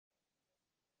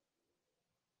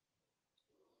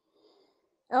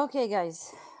Okay,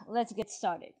 guys, let's get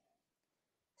started.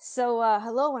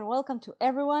 Hello and welcome to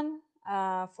everyone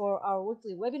for our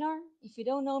weekly webinar. If you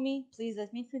don't know me, please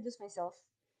let me introduce myself.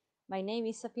 My name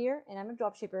is Sapir, and I'm a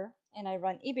dropshipper, and I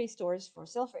run eBay stores for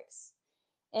SaleFreaks.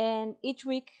 And each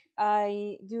week,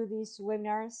 I do these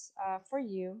webinars for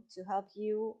you to help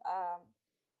you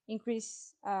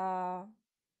increase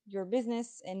your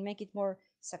business and make it more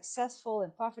successful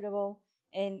and profitable.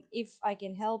 And if I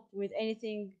can help with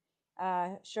anything,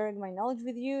 sharing my knowledge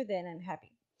with you, then I'm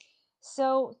happy.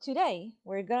 So today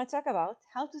we're gonna talk about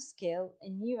how to scale a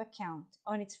new account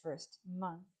on its first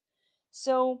month.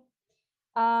 So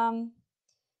um,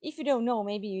 if you don't know,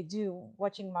 maybe you do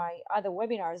watching my other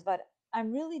webinars, but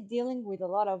I'm really dealing with a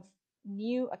lot of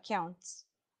new accounts.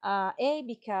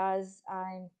 Because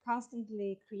I'm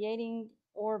constantly creating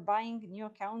or buying new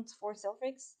accounts for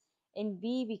SaleFreaks, and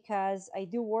B, because I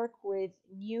do work with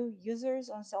new users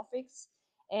on SaleFreaks,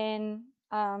 and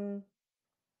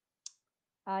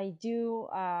I do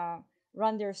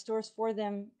run their stores for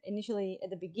them initially at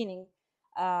the beginning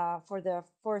for the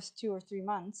first 2 or 3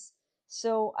 months.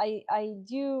 So I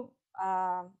do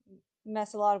uh,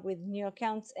 mess a lot with new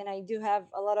accounts, and I do have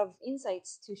a lot of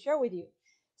insights to share with you.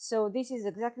 So this is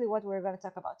exactly what we're going to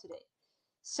talk about today.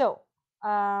 So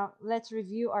let's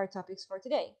review our topics for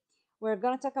today. We're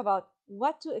going to talk about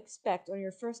what to expect on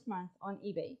your first month on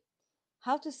eBay,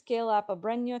 how to scale up a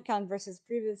brand new account versus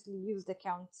previously used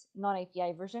account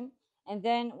non-API version. And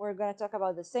then we're going to talk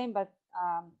about the same, but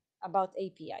about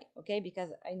API, okay? Because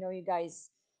I know you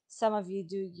guys, some of you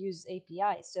do use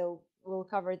API, so we'll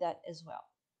cover that as well.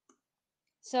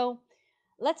 So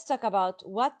let's talk about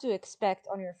what to expect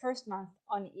on your first month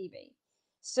on eBay.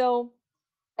 So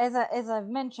as I've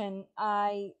mentioned,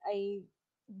 I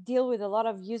deal with a lot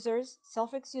of users,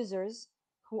 SaleFreaks users,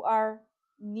 who are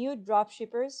new drop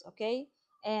shippers, okay?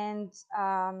 And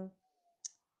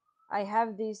I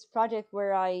have this project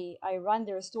where I run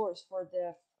their stores for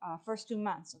the first 2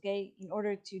 months, okay, in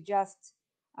order to just,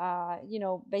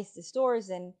 base the stores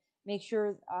and make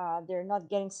sure they're not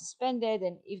getting suspended.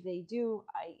 And if they do,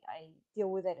 I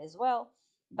deal with it as well.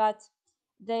 But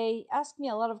they ask me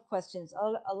a lot of questions,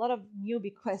 a lot of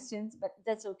newbie questions, but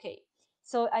that's okay.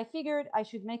 So I figured I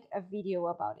should make a video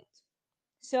about it.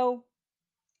 So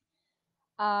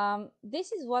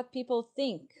this is what people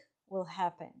think will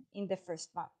happen in the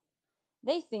first month.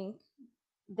 They think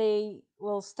they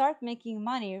will start making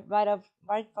money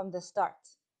right from the start.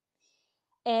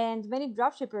 And many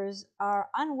dropshippers are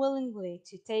unwillingly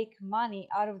to take money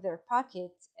out of their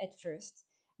pocket at first,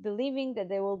 believing that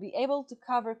they will be able to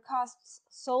cover costs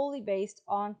solely based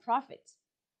on profit.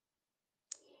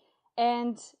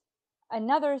 And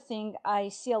another thing I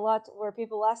see a lot where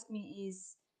people ask me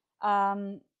is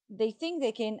they think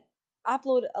they can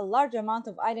upload a large amount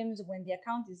of items when the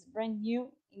account is brand new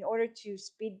in order to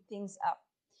speed things up.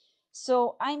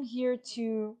 So I'm here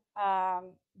to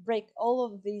break all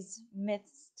of these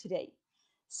myths today.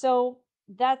 So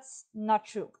that's not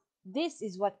true. This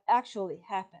is what actually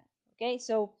happened. Okay,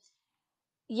 so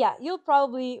yeah, you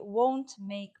probably won't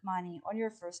make money on your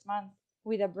first month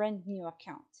with a brand new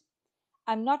account.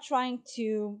 I'm not trying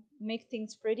to make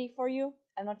things pretty for you.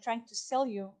 I'm not trying to sell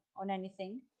you on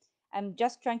anything. I'm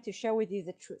just trying to share with you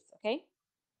the truth. Okay,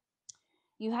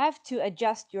 you have to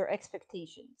adjust your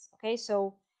expectations. Okay,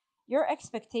 so your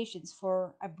expectations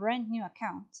for a brand new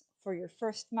account for your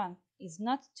first month is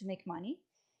not to make money.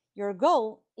 Your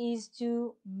goal is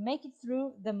to make it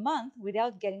through the month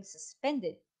without getting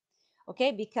suspended.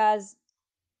 Okay, because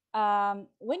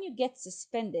when you get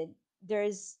suspended,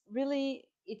 there's really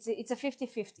it's a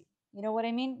 50-50. You know what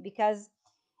I mean? Because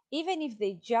even if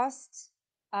they just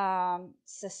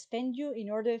suspend you in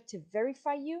order to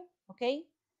verify you, okay,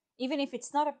 even if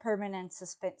it's not a permanent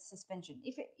suspension,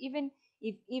 even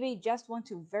if eBay just want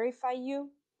to verify you,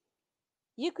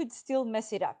 you could still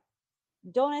mess it up.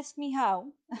 Don't ask me how,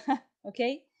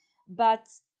 okay? But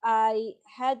I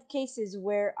had cases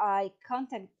where I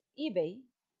contacted eBay,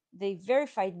 they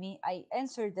verified me, I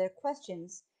answered their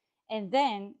questions, and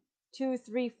then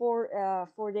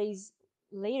 4 days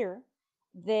later,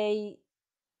 they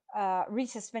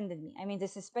resuspended me. I mean, they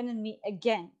suspended me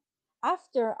again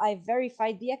after I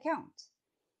verified the account.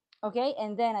 Okay,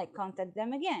 and then I contacted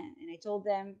them again and I told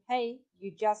them, hey,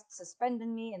 you just suspended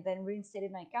me and then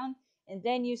reinstated my account, and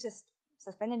then you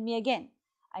suspended me again.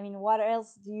 I mean, what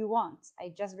else do you want?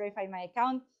 I just verified my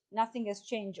account. Nothing has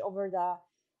changed over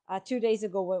the 2 days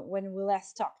ago when we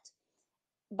last talked.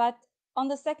 But on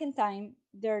the second time,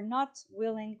 they're not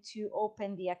willing to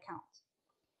open the account.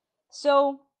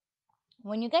 So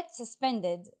when you get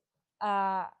suspended,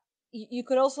 you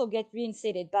could also get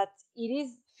reinstated, but it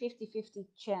is 50-50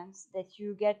 chance that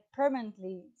you get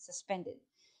permanently suspended.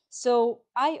 So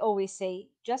I always say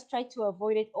just try to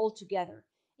avoid it altogether.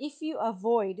 If you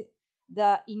avoid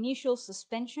the initial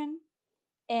suspension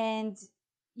and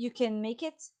you can make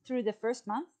it through the first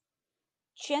month,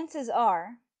 chances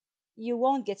are you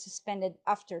won't get suspended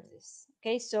after this.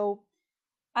 Okay, so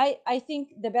I think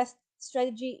the best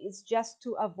strategy is just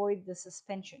to avoid the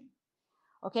suspension.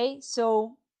 Okay,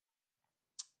 so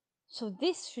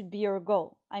this should be your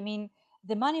goal. I mean,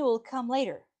 the money will come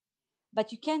later,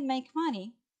 but you can't make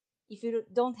money if you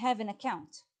don't have an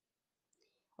account.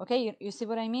 Okay, you see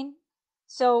what I mean?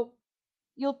 So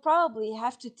you'll probably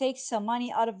have to take some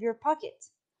money out of your pocket.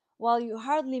 While you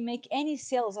hardly make any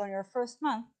sales on your first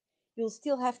month, you'll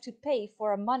still have to pay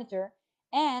for a monitor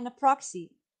and a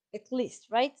proxy, at least,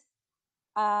 right?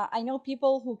 I know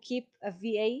people who keep a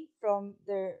VA from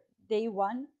their day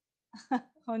one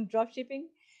on dropshipping.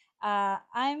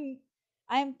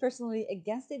 I'm personally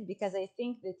against it because I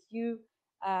think that you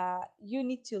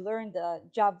need to learn the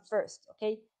job first.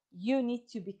 Okay, you need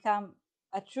to become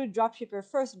a true dropshipper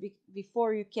first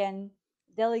before you can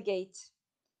delegate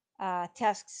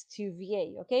tasks to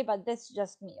VA. Okay, but that's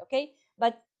just me. Okay,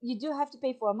 but you do have to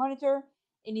pay for a monitor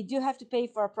and you do have to pay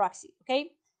for a proxy.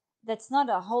 Okay, that's not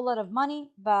a whole lot of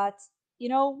money, but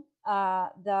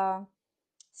the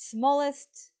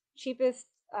smallest, cheapest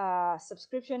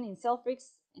subscription in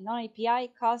SaleFreaks and non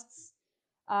API costs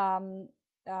um,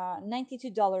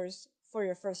 $92 for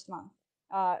your first month.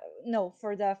 No,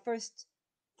 for the first,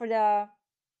 for the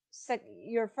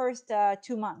your first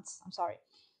 2 months. I'm sorry.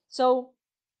 So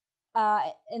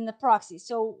in the proxy.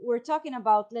 So we're talking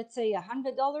about, let's say,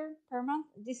 $100 per month.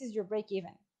 This is your break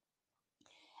even.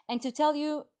 And to tell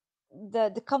you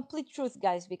the complete truth,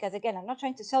 guys, because again, I'm not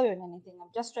trying to sell you on anything.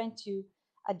 I'm just trying to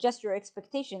adjust your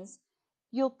expectations.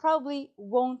 You'll probably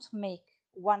won't make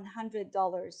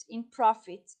 $100 in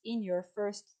profit in your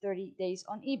first 30 days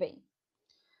on eBay.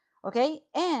 Okay,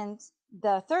 and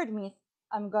the third myth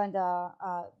I'm going to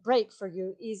break for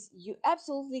you is you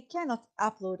absolutely cannot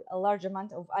upload a large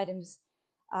amount of items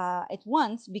at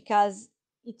once because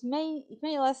it may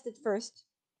last at first,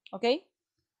 okay,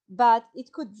 but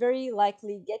it could very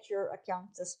likely get your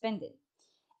account suspended.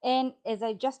 And as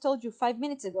I just told you 5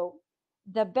 minutes ago,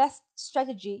 the best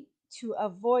strategy to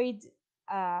avoid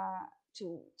uh,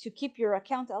 to keep your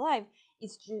account alive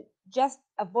is to just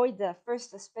avoid the first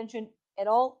suspension at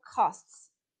all costs.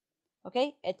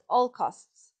 Okay, at all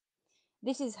costs.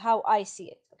 This is how I see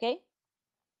it. Okay,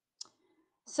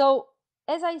 so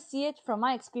as I see it from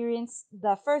my experience,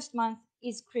 the first month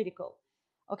is critical.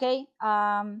 Okay,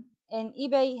 and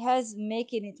eBay has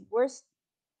making it worse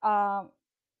um,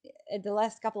 at the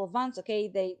last couple of months. Okay,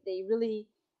 they really,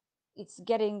 it's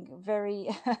getting very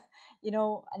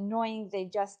annoying. They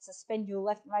just suspend you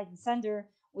left, right, and center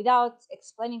without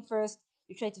explaining first.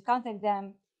 You try to contact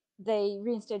them, they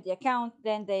reinstate the account,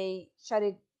 then they shut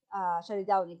it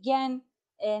down again,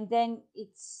 and then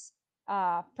it's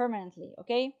permanently.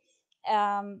 Okay,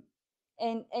 um,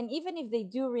 and even if they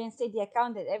do reinstate the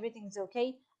account and everything's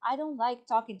okay, I don't like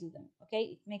talking to them. Okay,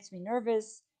 it makes me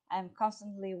nervous. I'm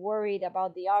constantly worried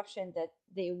about the option that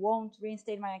they won't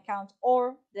reinstate my account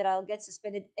or that I'll get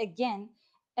suspended again,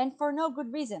 and for no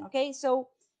good reason. Okay, so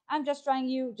I'm just trying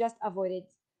you just avoid it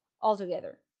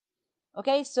altogether.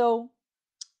 Okay, so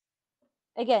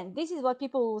again, this is what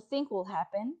people will think will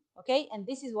happen. Okay, and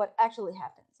this is what actually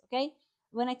happens. Okay,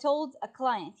 when I told a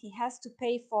client he has to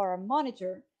pay for a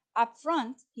monitor up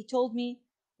front, he told me,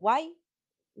 why?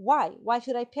 Why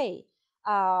should I pay?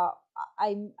 Uh,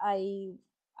 i i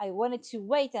i wanted to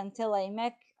wait until I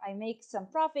make some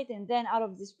profit, and then out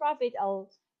of this profit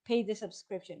I'll pay the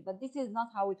subscription. But this is not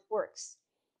how it works.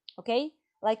 Okay,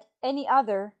 like any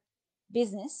other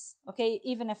business, okay,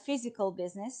 even a physical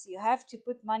business, you have to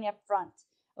put money up front.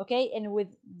 Okay, and with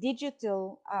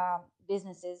digital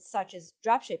businesses such as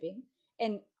dropshipping,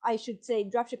 and I should say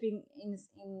dropshipping in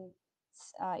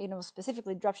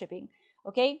specifically dropshipping,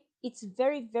 okay, it's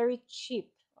very very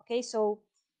cheap. Okay, so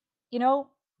you know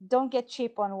don't get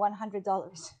cheap on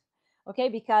 $100. Okay,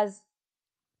 because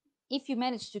if you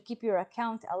manage to keep your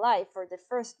account alive for the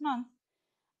first month,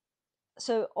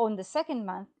 so on the second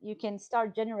month you can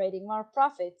start generating more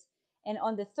profit, and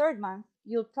on the third month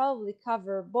you'll probably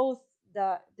cover both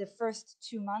the first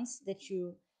 2 months that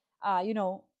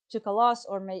took a loss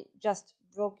or may just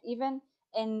broke even,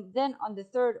 and then on the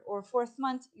third or fourth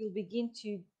month you'll begin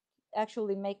to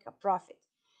actually make a profit.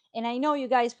 And I know you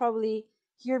guys probably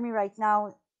hear me right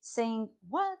now saying,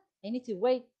 what, I need to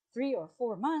wait 3 or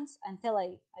 4 months until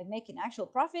I make an actual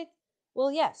profit?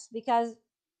 Well, yes, because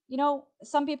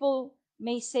some people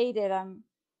may say that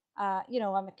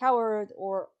I'm a coward,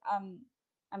 or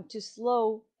I'm too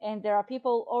slow. And there are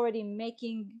people already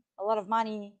making a lot of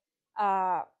money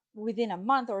uh, within a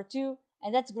month or two,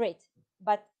 and that's great.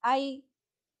 But I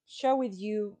share with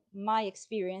you my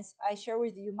experience, I share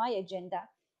with you my agenda,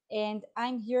 and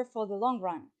I'm here for the long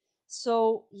run.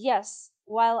 So, yes,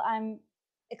 while I'm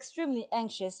extremely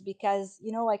anxious because,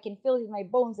 I can feel in my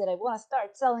bones that I want to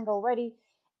start selling already,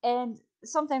 and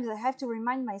sometimes I have to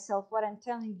remind myself what I'm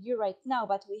telling you right now,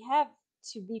 but we have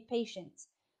to be patient.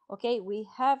 Okay, we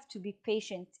have to be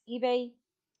patient. eBay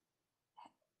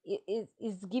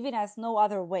is giving us no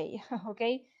other way.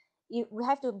 Okay, we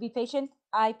have to be patient.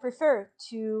 I prefer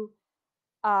to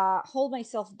hold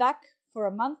myself back for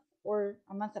a month or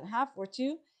a month and a half or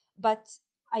two. But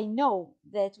I know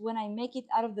that when I make it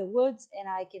out of the woods and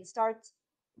I can start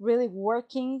really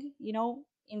working,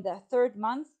 in the third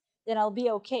month, then I'll be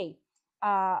okay.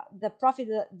 The profit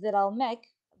that I'll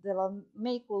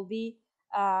make will be,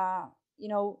 uh, you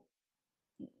know,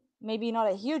 maybe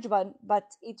not a huge one, but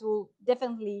it will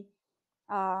definitely,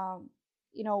 um,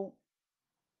 you know,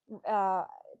 uh,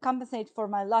 compensate for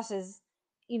my losses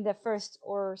in the first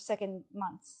or second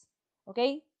months.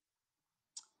 Okay,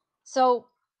 so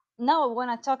now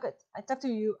I talk to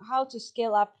you how to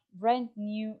scale up brand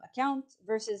new account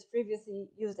versus previously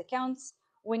used accounts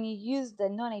when you use the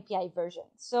non API version.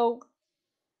 So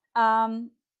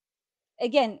um,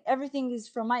 again, everything is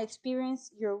from my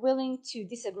experience. You're willing to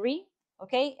disagree,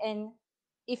 okay? And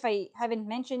if I haven't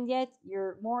mentioned yet,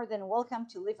 you're more than welcome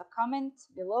to leave a comment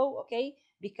below, okay?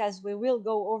 Because we will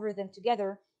go over them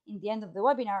together in the end of the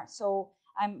webinar. So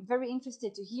I'm very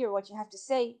interested to hear what you have to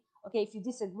say, okay? If you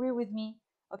disagree with me,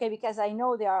 okay? Because I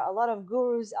know there are a lot of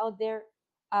gurus out there.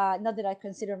 Not that I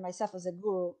consider myself as a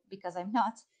guru, because I'm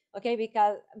not, okay?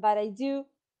 But I do.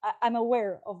 I'm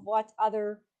aware of what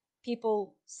other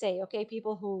people say, okay?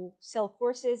 People who sell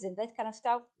courses and that kind of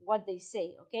stuff, what they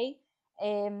say, okay?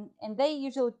 And they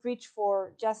usually preach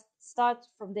for just start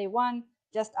from day one,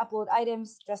 just upload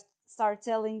items, just start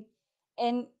selling.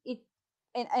 And it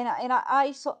and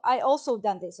I also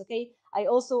done this, okay? I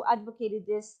also advocated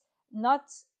this not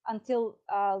until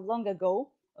long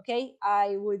ago, okay?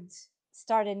 I would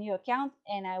start a new account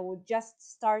and I would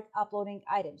just start uploading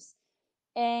items,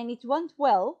 and it went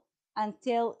well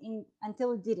until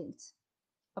it didn't.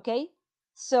 Okay,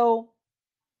 so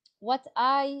what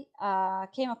I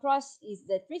came across is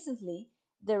that recently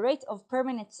the rate of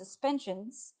permanent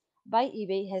suspensions by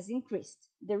eBay has increased.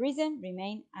 The reason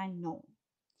remain unknown.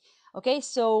 Okay,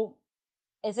 so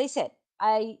as I said,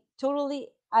 I totally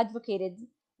advocated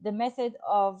the method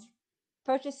of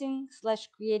purchasing slash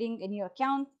creating a new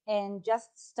account and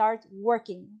just start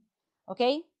working.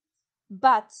 Okay,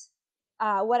 but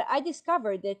what I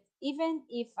discovered that even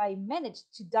if I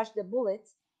managed to dodge the bullet,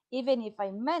 even if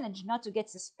I managed not to get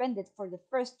suspended for the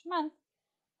first month,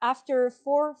 after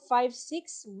 4, 5,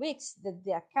 6 weeks that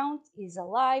the account is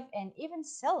alive and even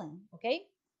selling, okay?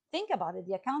 Think about it.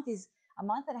 The account is a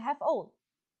month and a half old.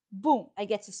 Boom, I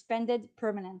get suspended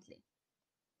permanently.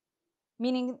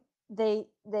 Meaning they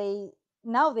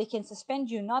now they can suspend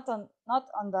you not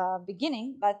on the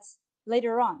beginning, but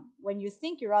later on when you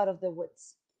think you're out of the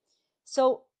woods.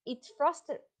 So it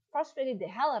frustrated the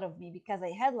hell out of me because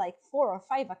I had like 4 or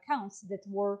 5 accounts that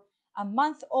were a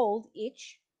month old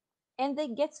each, and they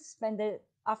get suspended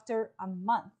after a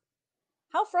month.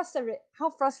 How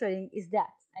frustrating is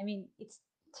that? I mean, it's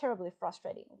terribly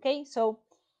frustrating. Okay, so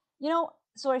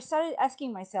I started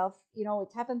asking myself.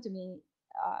 It happened to me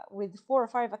with 4 or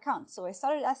 5 accounts. So I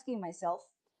started asking myself,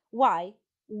 why?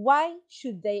 Why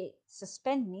should they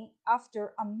suspend me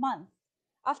after a month?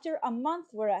 After a month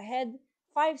where I had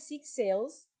 5, 6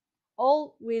 sales,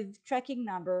 all with tracking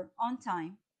number on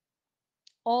time,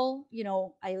 all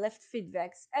I left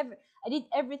feedbacks, I did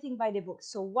everything by the book.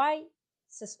 So why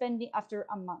suspend me after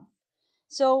a month?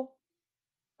 So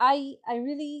I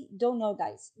really don't know,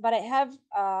 guys, but I have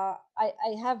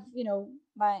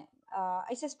my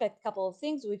I suspect a couple of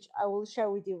things which I will share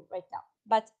with you right now.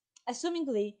 But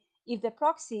assumingly, if the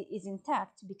proxy is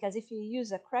intact, because if you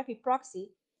use a crappy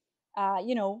proxy,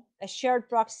 a shared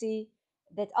proxy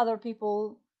that other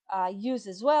people use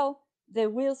as well, they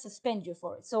will suspend you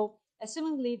for it. So,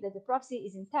 assumingly that the proxy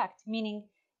is intact, meaning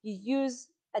you use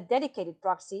a dedicated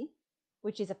proxy,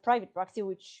 which is a private proxy,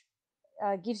 which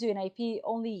gives you an IP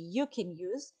only you can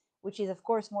use, which is, of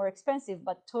course, more expensive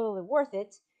but totally worth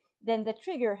it, then the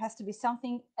trigger has to be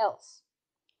something else.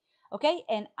 Okay,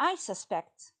 and I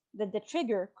suspect that the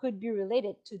trigger could be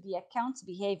related to the account's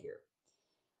behavior.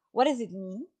 What does it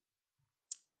mean?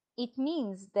 It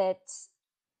means that,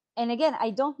 and again,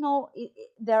 I don't know,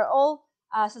 they're all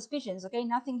suspicions, okay?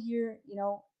 Nothing here,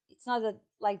 It's not that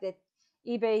like that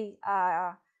eBay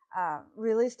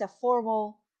released a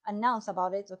formal announce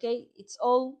about it. Okay, it's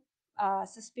all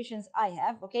suspicions I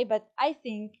have. Okay, but I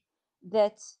think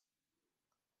that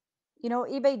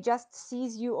eBay just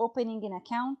sees you opening an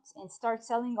account and start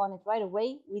selling on it right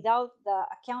away without the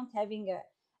account having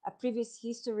a previous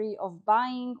history of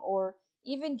buying or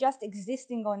even just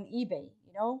existing on eBay,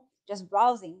 just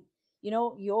browsing.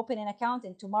 You open an account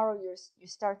and tomorrow you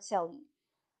start selling.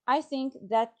 I think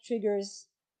that triggers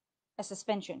a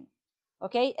suspension.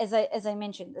 Okay, as I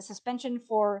mentioned, a suspension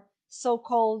for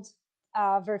so-called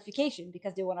verification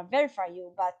because they want to verify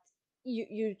you, but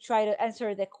you try to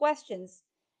answer the questions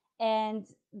and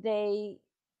they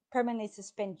permanently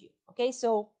suspend you. Okay,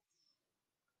 so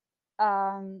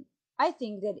I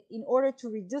think that in order to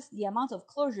reduce the amount of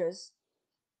closures,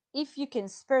 if you can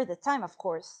spare the time, of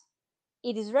course,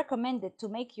 it is recommended to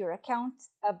make your account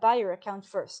a buyer account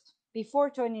first before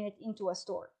turning it into a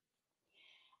store.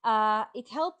 It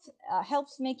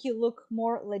helps make you look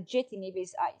more legit in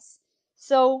eBay's eyes.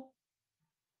 So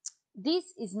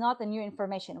this is not a new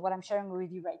information what I'm sharing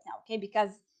with you right now, okay? Because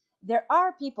there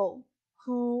are people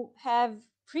who have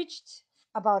preached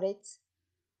about it,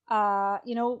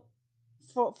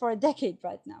 for a decade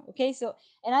right now, okay? So,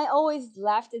 and I always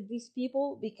laughed at these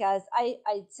people because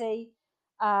I'd say,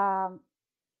 um,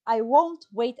 I won't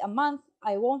wait a month,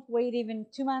 I won't wait even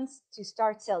 2 months to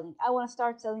start selling. I want to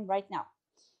start selling right now.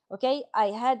 Okay,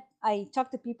 I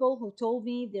talked to people who told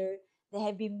me they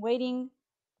have been waiting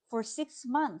for 6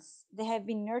 months. They have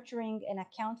been nurturing an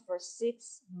account for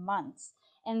 6 months,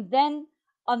 and then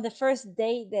on the first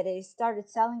day that they started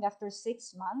selling after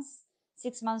 6 months,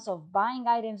 6 months of buying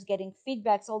items, getting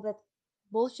feedbacks, all that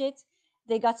bullshit,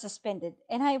 they got suspended.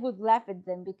 And I would laugh at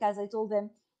them because I told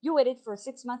them, you waited for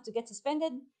 6 months to get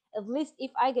suspended. At least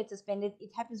if I get suspended,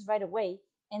 it happens right away,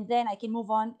 and then I can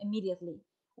move on immediately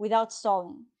without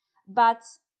stalling. But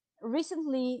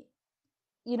recently,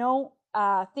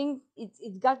 thing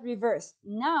it got reversed.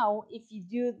 Now if you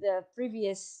do the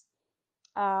previous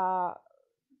uh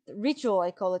ritual,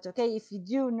 I call it, okay, if you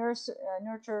do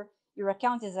nurture your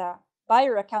account as a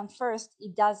buyer account first,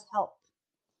 it does help.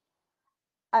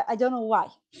 I don't know why.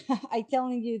 I'm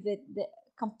telling you the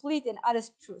complete and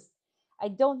honest truth. I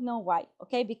don't know why,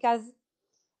 okay, because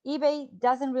eBay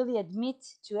doesn't really admit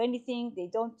to anything. They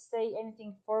don't say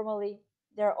anything formally.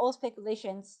 They're all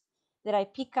speculations that I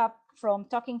pick up from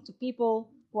talking to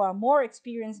people who are more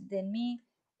experienced than me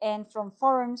and from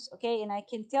forums. Okay, and I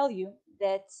can tell you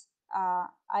that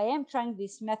I am trying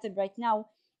this method right now,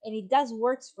 and it does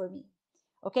works for me.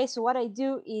 Okay, so what I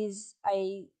do is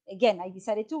I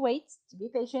decided to wait, to be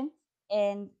patient,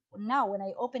 and now when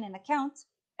I open an account,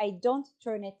 I don't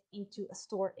turn it into a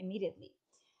store immediately.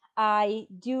 I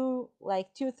do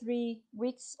like 2 3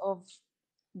 weeks of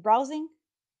browsing.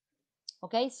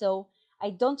 Okay, so I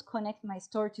don't connect my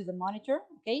store to the monitor.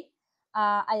 Okay,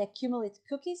 I accumulate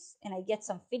cookies and I get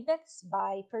some feedbacks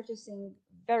by purchasing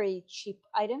very cheap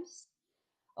items.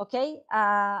 Okay,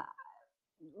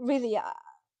 really,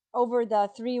 over the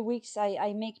 3 weeks,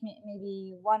 I make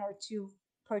maybe 1 or 2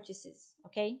 purchases.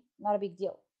 Okay, not a big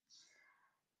deal.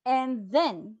 And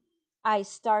then I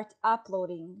start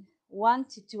uploading 1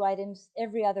 to 2 items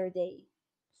every other day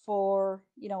for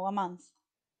a month.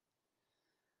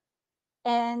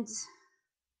 And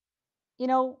you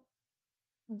know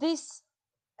this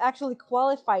actually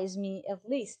qualifies me at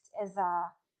least as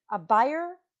a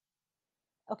buyer,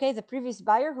 okay, the previous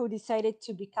buyer who decided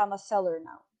to become a seller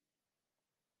now.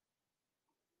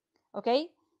 Okay,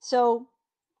 so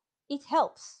it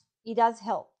helps, it does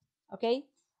help. Okay,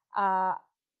 uh,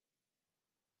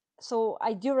 so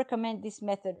I do recommend this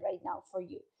method right now for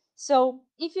you. So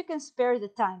if you can spare the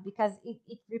time, because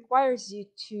it requires you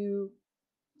to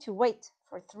wait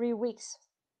for 3 weeks,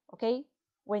 okay,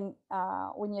 when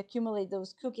you accumulate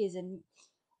those cookies and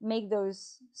make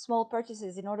those small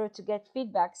purchases in order to get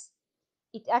feedbacks,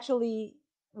 it actually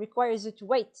requires you to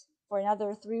wait for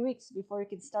another 3 weeks before you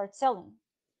can start selling.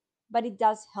 But it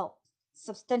does help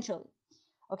substantially.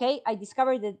 Okay, I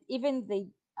discovered that even they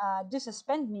do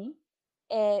suspend me,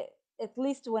 uh, at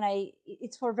least when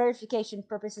it's for verification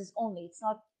purposes only. It's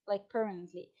not like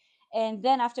permanently. And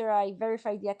then after I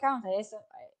verify the account, I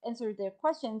answer their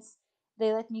questions,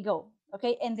 they let me go.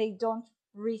 Okay, and they don't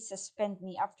resuspend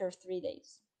me after 3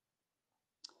 days.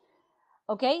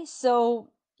 Okay,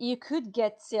 so you could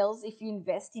get sales if you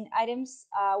invest in items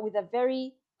with a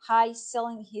very high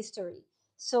selling history.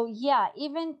 So yeah,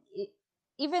 even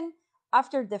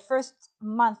after the first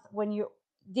month when you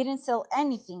didn't sell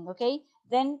anything, okay,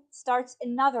 then starts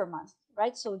another month,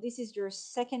 right? So this is your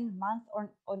second month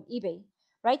on eBay.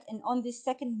 right? And on this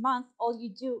second month, all you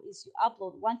do is you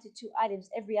upload 1 to 2 items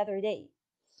every other day.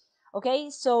 Okay,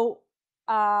 so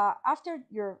after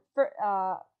your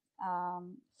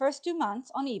first 2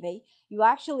 months on eBay, you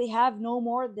actually have no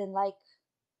more than like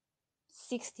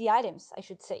 60 items, I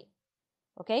should say.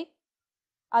 Okay,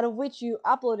 out of which you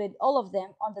uploaded all of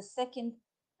them on the second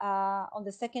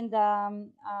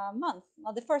month,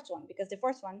 not the first one, because the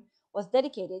first one was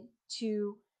dedicated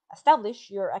to establish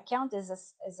your account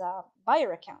as a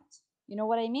buyer account. You know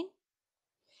what I mean?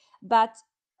 But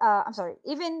I'm sorry,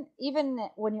 even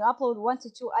when you upload 1 to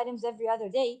 2 items every other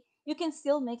day, you can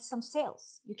still make some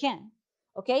sales. You can,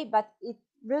 okay, but it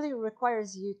really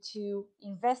requires you to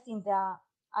invest in the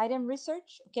item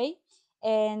research, okay,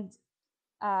 and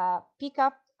pick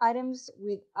up items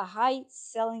with a high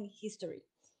selling history,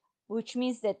 which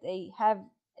means that they have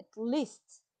at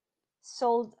least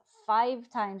sold 5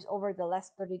 times over the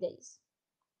last 30 days.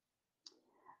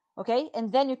 Okay,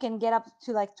 and then you can get up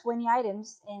to like 20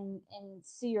 items and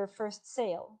see your first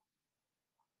sale.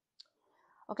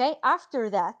 Okay, after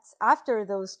that, after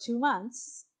those 2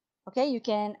 months, okay, you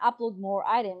can upload more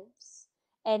items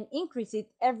and increase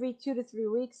it every 2 to 3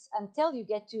 weeks until you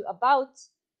get to about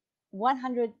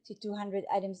 100 to 200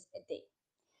 items a day.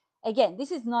 Again, this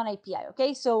is non-API,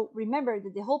 okay? So remember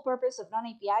that the whole purpose of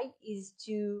non-API is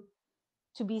to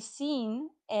be seen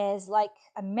as like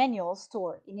a manual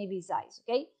store in AV's eyes,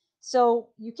 okay? So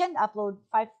you can upload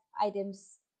 5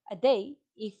 items a day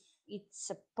if it's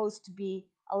supposed to be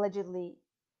allegedly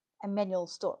a manual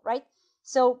store, right?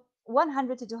 So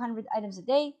 100 to 200 items a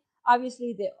day.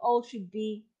 Obviously, they all should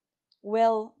be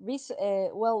well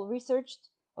researched.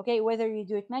 Okay, whether you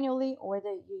do it manually or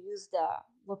whether you use the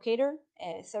locator,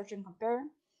 search and compare.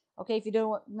 Okay, if you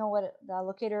don't know what the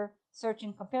locator search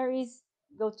and compare is,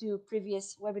 go to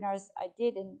previous webinars I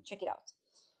did and check it out.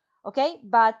 Okay,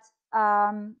 but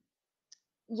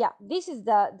yeah, this is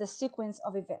the sequence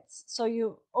of events. So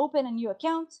you open a new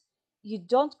account, you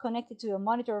don't connect it to a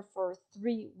monitor for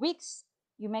 3 weeks,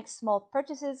 you make small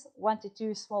purchases, 1 to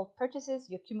 2 small purchases,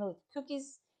 you accumulate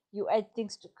cookies, you add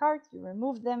things to cart, you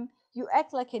remove them, you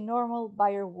act like a normal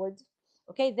buyer would.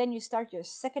 Okay, then you start your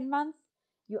second month,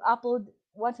 you upload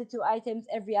 1 to 2 items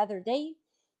every other day.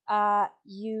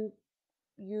 You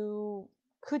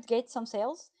could get some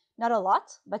sales, not a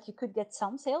lot, but you could get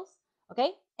some sales.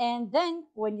 Okay, and then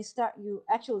when you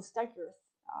actually start your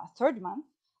third month,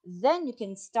 then you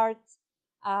can start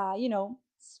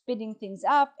speeding things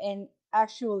up and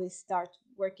actually start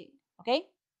working. Okay,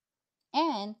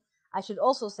 and I should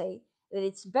also say that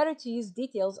it's better to use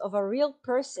details of a real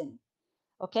person,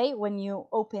 okay, when you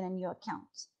open a new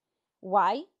account.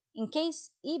 Why? In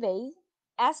case eBay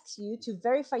asks you to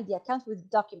verify the account with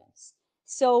documents.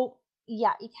 So,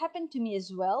 yeah, it happened to me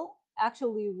as well,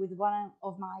 actually, with one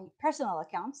of my personal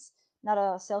accounts, not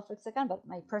a SaleFreaks account, but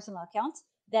my personal account,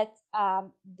 that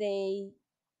they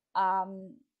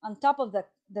on top of the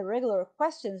regular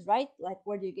questions, right? Like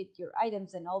where do you get your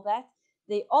items and all that,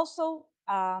 they also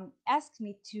asked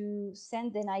me to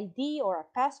send an ID or a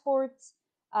passport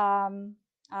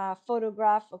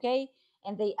photograph, okay?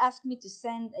 And they asked me to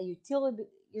send a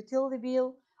utility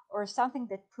bill or something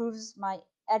that proves my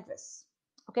address,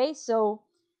 okay? So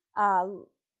uh,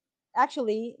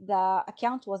 actually, the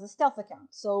account was a stealth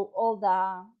account, so all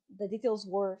the details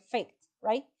were faked,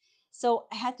 right? So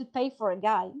I had to pay for a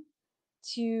guy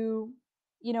to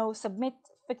submit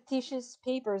fictitious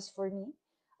papers for me,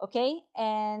 okay,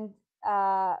 and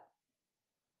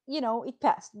it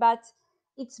passed. But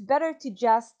it's better to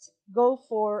just go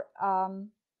for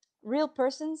real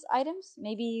person's items,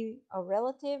 maybe a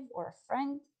relative or a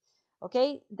friend,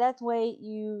 okay, that way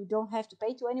you don't have to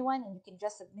pay to anyone and you can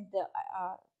just submit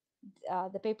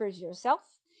the papers yourself,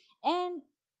 and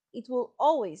it will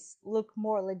always look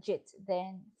more legit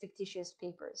than fictitious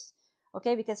papers,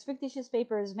 okay, because fictitious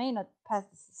papers may not pass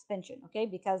the suspension, okay,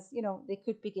 because they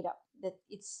could pick it up that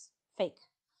it's fake.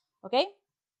 Okay,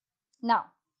 now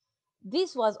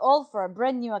this was all for a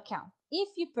brand new account. If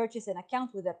you purchase an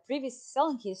account with a previous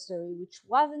selling history which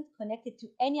wasn't connected to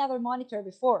any other monitor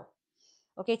before,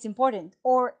 okay, it's important,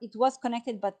 or it was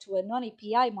connected but to a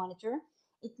non-API monitor,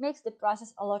 it makes the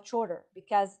process a lot shorter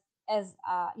because as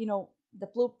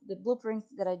the blueprint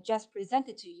that I just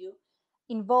presented to you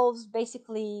involves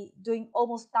basically doing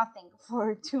almost nothing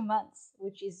for 2 months,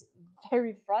 which is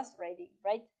very frustrating,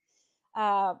 right?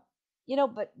 uh,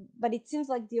 but it seems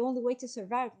like the only way to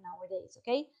survive nowadays,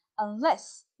 okay,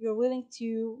 unless you're willing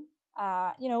to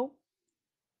uh, you know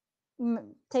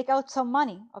take out some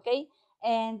money, okay.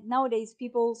 And nowadays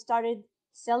people started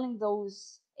selling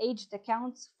those aged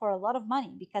accounts for a lot of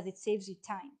money because it saves you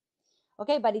time,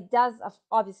 Okay, but it does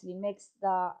obviously makes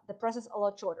the process a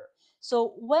lot shorter.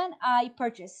 So when I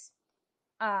purchase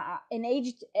an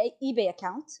aged eBay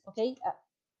account, okay,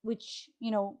 which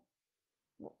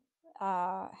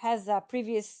has a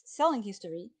previous selling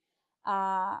history,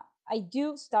 I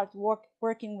do start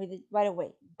working with it right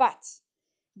away. But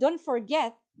don't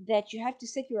forget that you have to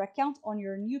set your account on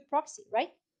your new proxy,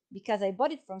 right? Because I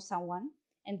bought it from someone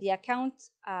and the account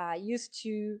used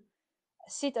to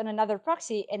sit on another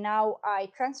proxy, and now I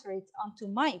transfer it onto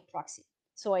my proxy.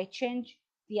 So I change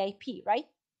the IP, right?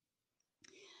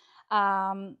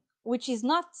 Which is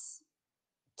not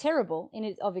terrible in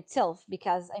it of itself,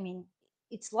 because I mean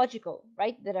it's logical,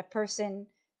 right, that a person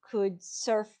could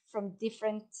surf from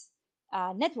different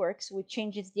networks, which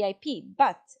changes the IP.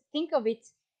 But think of it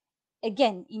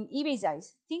again in eBay's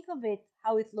eyes. Think of it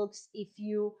how it looks if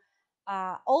you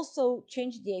also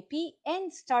changed the IP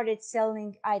and started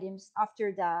selling items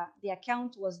after the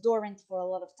account was dormant for a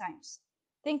lot of times.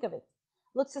 Think of it.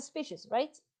 Looks suspicious,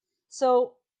 right?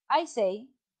 So I say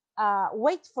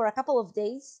wait for a couple of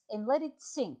days and let it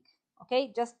sink.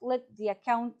 Okay, just let the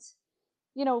account,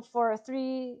 for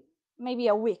three, maybe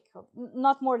a week,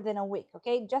 not more than a week.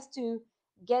 Okay, just to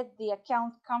get the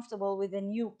account comfortable with a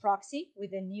new proxy,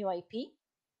 with a new IP.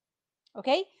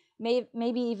 Okay,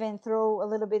 maybe even throw a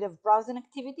little bit of browsing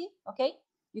activity. Okay,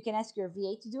 you can ask your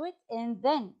VA to do it, and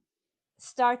then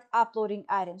start uploading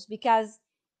items. Because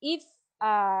if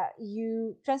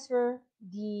you transfer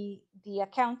the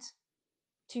account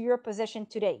to your possession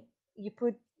today, you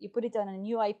put it on a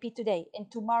new IP today, and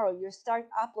tomorrow you start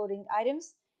uploading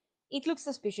items, it looks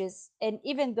suspicious. And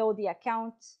even though the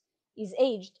account is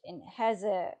aged and has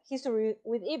a history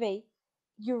with eBay,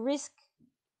 you risk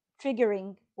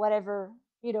triggering whatever,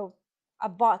 a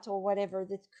bot or whatever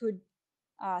that could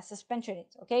suspension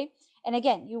it. Okay, and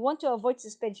again, you want to avoid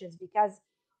suspensions, because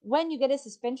when you get a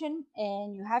suspension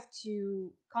and you have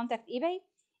to contact eBay,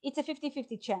 it's a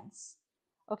 50-50 chance.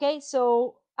 Okay,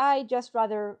 so I just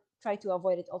rather try to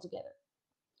avoid it altogether.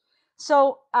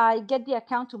 So I get the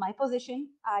account to my position,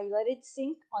 I let it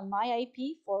sync on my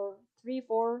IP for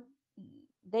 3-4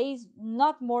 days,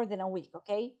 not more than a week.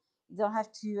 Okay, you don't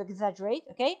have to exaggerate.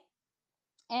 Okay,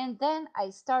 and then I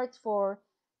start for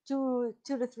 2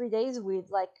 to 3 days with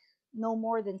like no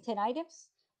more than 10 items,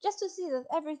 just to see that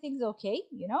everything's okay.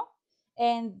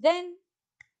 And then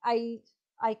I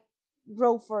I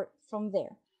grow from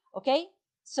there. Okay,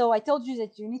 so I told you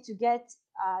that you need to get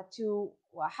to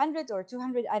 100 or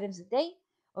 200 items a day.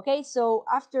 Okay, so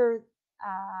after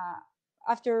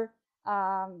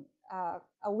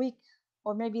a week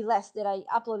or maybe less that I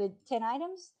uploaded 10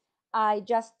 items, I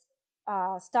just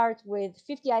start with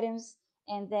 50 items,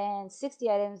 and then 60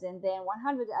 items, and then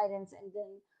 100 items, and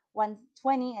then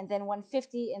 120, and then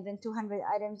 150, and then 200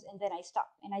 items, and then I stop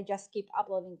and I just keep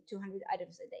uploading 200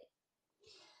 items a day.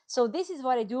 So this is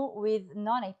what I do with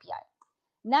non-API.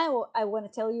 Now I want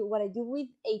to tell you what I do with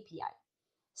API.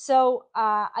 So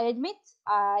I admit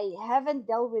I haven't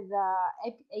dealt with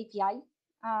API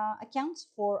accounts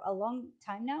for a long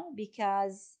time now,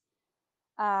 because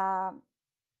uh,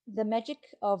 the magic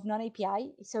of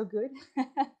non-API is so good.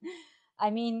 I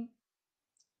mean,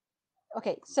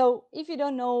 okay, so if you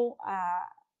don't know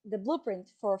the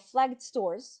blueprint for flagged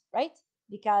stores, right?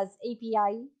 Because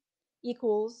API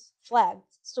equals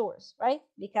flagged stores, right?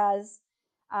 Because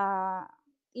uh,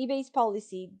 eBay's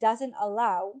policy doesn't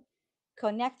allow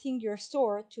connecting your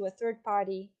store to a third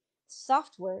party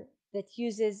software that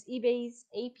uses eBay's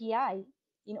API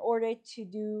in order to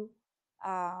do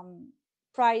um,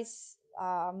 price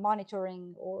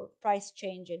monitoring or price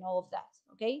change and all of that.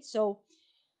 Okay, so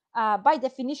by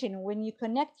definition, when you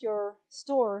connect your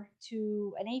store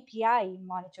to an API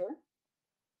monitor,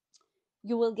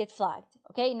 you will get flagged.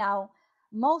 Okay, now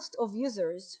most of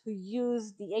users who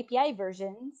use the API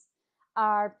versions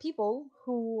are people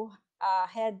who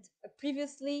had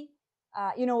previously,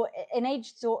 an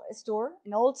aged store,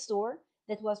 an old store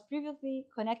that was previously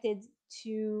connected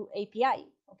to API.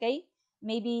 Okay,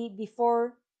 maybe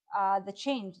before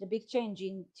the big change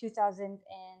in 2000 and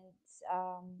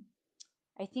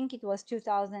I think it was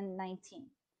 2019.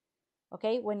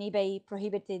 Okay, when eBay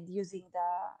prohibited using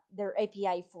their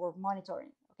API for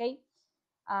monitoring. Okay,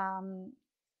 um,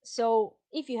 so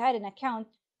if you had an account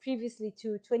previously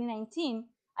to 2019,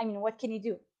 I mean, what can you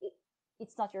do?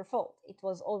 It's not your fault. It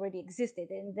was already existed,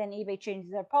 and then eBay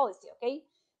changed their policy. Okay,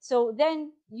 so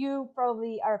then you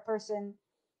probably are a person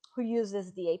who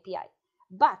uses the API.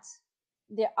 But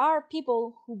there are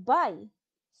people who buy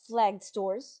flagged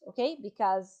stores, okay,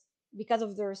 because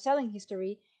of their selling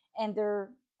history, and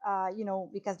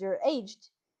because they're aged,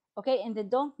 okay, and they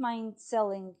don't mind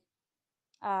selling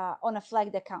on a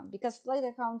flagged account, because flagged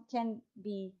account can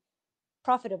be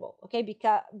profitable, okay,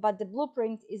 because but the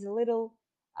blueprint is a little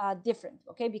different,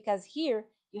 okay, because here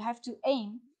you have to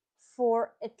aim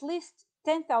for at least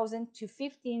 10,000 to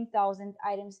 15,000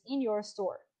 items in your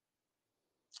store,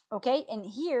 okay, and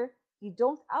here you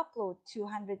don't upload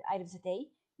 200 items a day,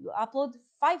 you upload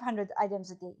 500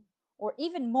 items a day or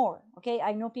even more, okay.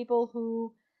 I know people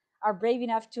who are brave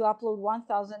enough to upload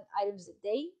 1,000 items a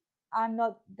day. I'm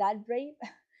not that brave.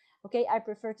 Okay, I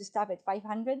prefer to stop at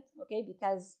 500, okay,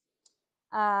 because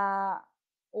uh,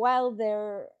 while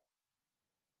they're,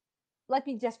 let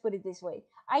me just put it this way,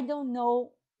 I don't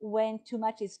know when too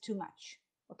much is too much,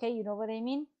 okay, you know what I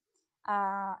mean.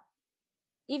 uh,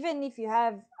 Even if you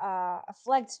have a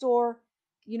flagged store,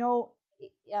 you know,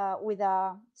 with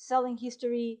a selling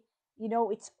history, you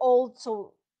know, it's old,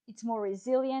 so it's more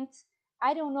resilient.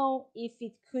 I don't know if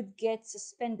it could get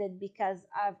suspended because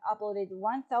I've uploaded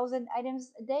 1,000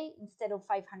 items a day instead of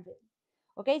 500.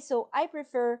 Okay, so I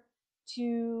prefer to,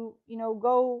 you know,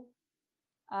 go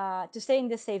to stay in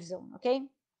the safe zone. Okay,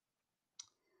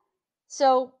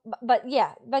 so but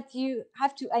yeah, but you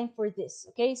have to aim for this,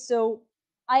 okay. So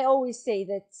I always say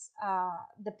that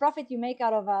the profit you make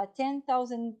out of a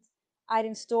 10,000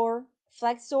 item store,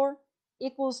 flag store,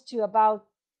 equals to about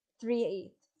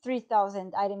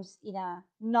 3,000 items in a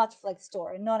not flag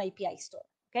store, a non-API store,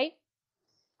 okay.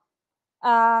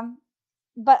 um,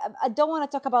 but I don't want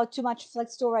to talk about too much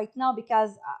flex store right now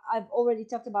because I've already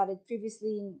talked about it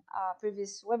previously in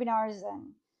previous webinars,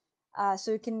 and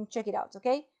so you can check it out,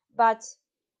 okay. But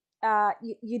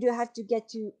you do have to get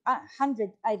to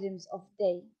 100 items of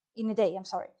day in a day. I'm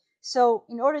sorry. So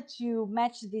in order to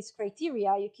match this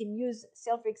criteria, you can use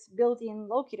SaleFreaks built-in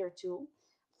locator tool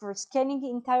for scanning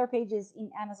entire pages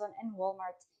in Amazon and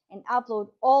Walmart and upload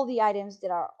all the items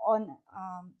that are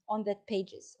on that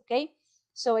pages. Okay.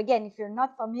 So again, if you're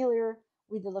not familiar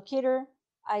with the locator,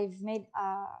 I've made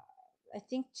I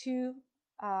think two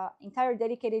entire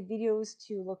dedicated videos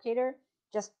to locator.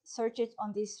 Just search it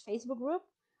on this Facebook group,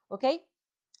 okay.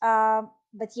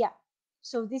 But yeah,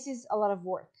 so this is a lot of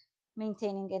work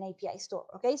maintaining an API store,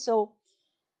 okay. So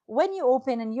when you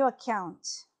open a new account,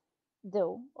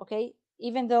 though, okay,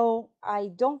 even though I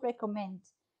don't recommend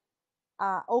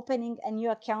opening a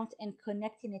new account and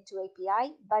connecting it to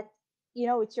API, but you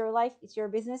know, it's your life, it's your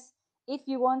business. If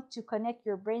you want to connect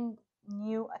your brand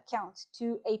new account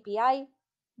to API,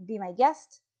 be my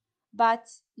guest. But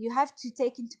you have to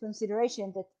take into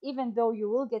consideration that even though you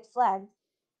will get flagged,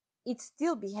 it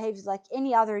still behaves like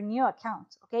any other new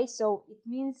account, okay. So it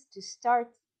means to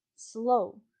start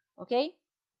slow, okay.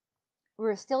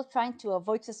 We're still trying to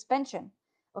avoid suspension,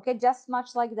 okay, just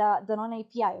much like the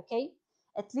non-API, okay,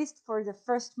 at least for the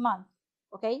first month,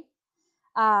 okay.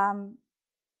 um,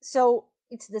 so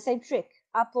it's the same trick,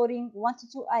 uploading 1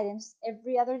 to 2 items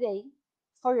every other day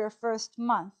for your first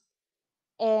month.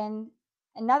 And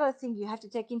another thing you have to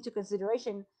take into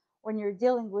consideration when you're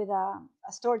dealing with a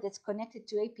store that's connected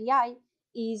to API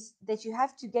is that you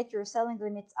have to get your selling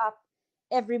limits up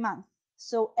every month.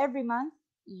 So every month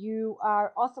you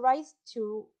are authorized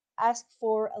to ask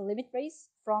for a limit raise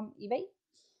from eBay.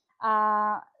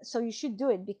 So you should do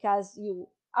it because you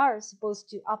are supposed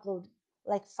to upload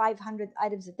like 500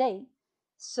 items a day.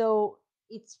 So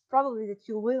it's probably that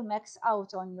you will max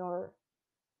out on your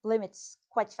limits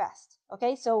quite fast.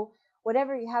 Okay, so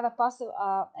whatever you have a possible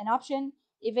an option,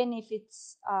 even if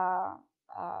it's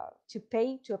to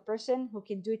pay to a person who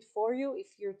can do it for you, if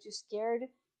you're too scared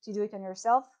to do it on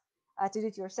yourself, to do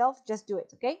it yourself, just do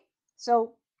it. Okay,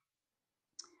 so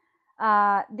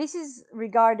this is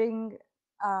regarding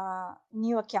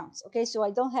new accounts. Okay, so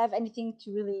I don't have anything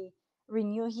to really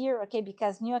renew here. Okay,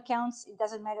 because new accounts, it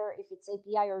doesn't matter if it's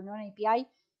API or non-API,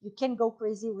 you can go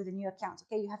crazy with a new account.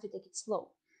 Okay, you have to take it slow.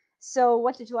 So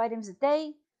 1 to 2 items a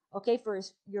day. Okay, for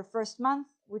your first month,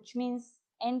 which means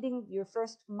ending your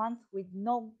first month with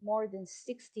no more than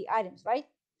 60 items, right?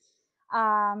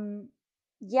 um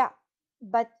yeah,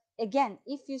 but again,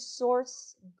 if you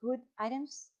source good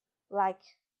items, like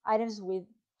items with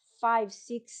 5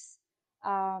 6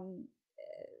 um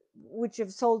which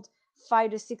have sold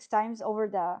 5 to 6 times over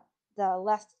the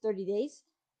last 30 days,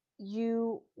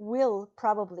 you will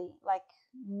probably, like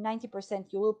 90%,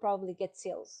 you will probably get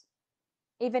sales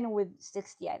even with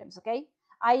 60 items. Okay,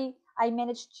 I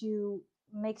managed to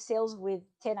make sales with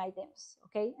 10 items,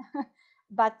 okay.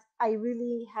 But I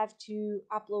really have to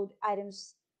upload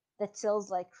items that sells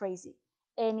like crazy,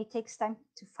 and it takes time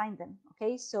to find them,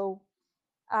 okay. So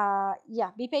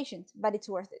yeah, be patient, but it's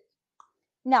worth it.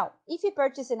 Now, if you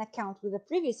purchase an account with a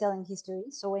previous selling history,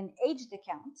 so an aged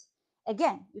account,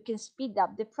 again, you can speed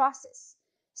up the process.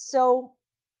 So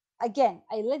again,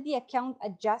 I let the account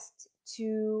adjust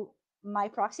to my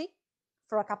proxy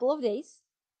for a couple of days.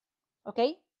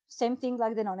 Okay, same thing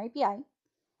like the non API.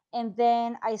 And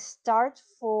then I start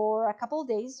for a couple of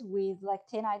days with like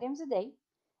 10 items a day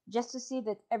just to see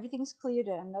that everything's clear,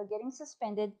 that I'm not getting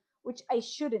suspended, which I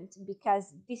shouldn't,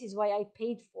 because this is why I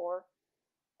paid for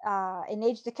an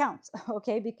aged account.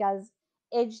 Okay, because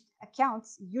aged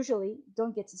accounts usually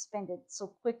don't get suspended so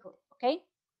quickly. Okay,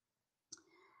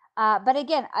 but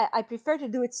again, I prefer to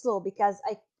do it slow because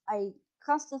I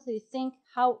constantly think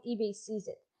how eBay sees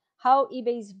it, how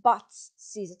eBay's bots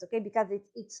sees it. Okay, because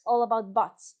it's all about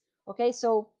bots. Okay,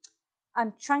 so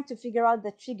I'm trying to figure out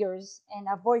the triggers and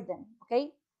avoid them.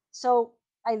 Okay, so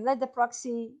I let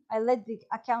the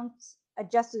account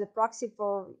adjust to the proxy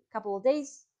for a couple of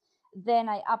days. Then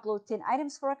I upload 10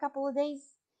 items for a couple of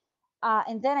days,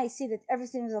 and then I see that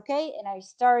everything is okay, and I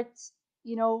start,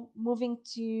 moving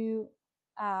to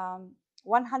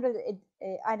 100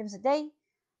 items a day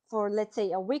for, let's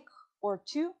say, a week or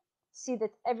two. See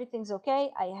that everything's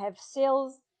okay. I have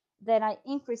sales. Then I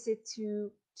increase it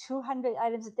to 200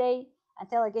 items a day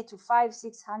until I get to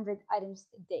 600 items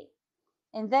a day,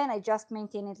 and then I just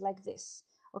maintain it like this.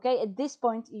 Okay, at this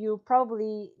point, you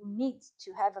probably need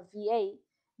to have a VA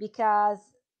because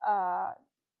uh,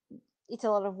 it's a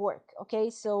lot of work. Okay,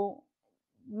 so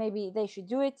maybe they should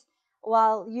do it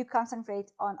while you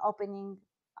concentrate on opening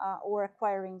or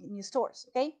acquiring new stores.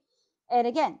 Okay, and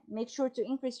again, make sure to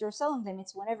increase your selling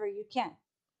limits whenever you can.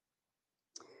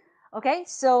 Okay,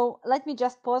 so let me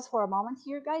just pause for a moment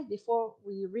here, guys, before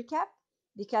we recap,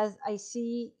 because I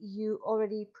see you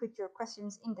already put your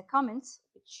questions in the comments,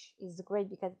 which is great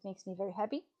because it makes me very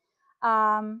happy.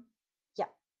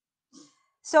 Yeah,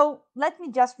 so let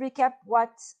me just recap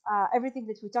what everything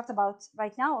that we talked about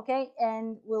right now, okay?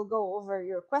 And we'll go over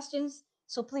your questions.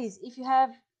 So please, if you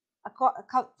have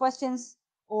questions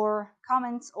or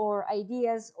comments or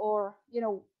ideas or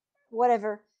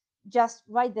whatever, just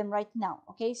write them right now,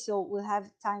 okay? So we'll have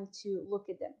time to look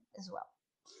at them as well.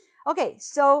 Okay,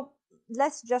 so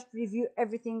let's just review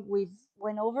everything we've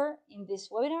went over in this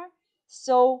webinar.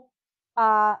 So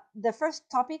the first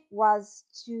topic was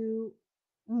to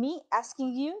me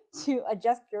asking you to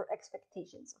adjust your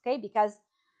expectations, okay? Because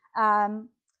um,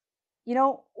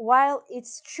 while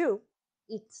it's true,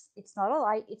 it's not a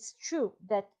lie. It's true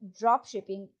that drop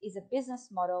shipping is a business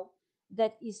model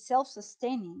that is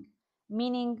self-sustaining,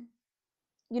 meaning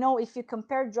if you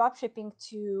compare drop shipping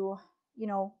to you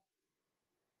know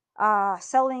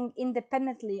selling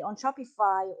independently on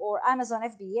Shopify or Amazon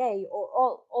FBA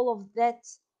or all of that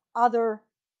other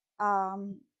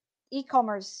um,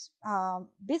 e-commerce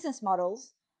business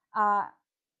models, uh,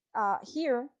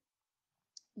 here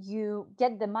you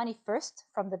get the money first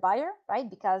from the buyer, right?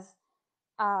 Because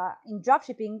in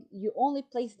dropshipping, you only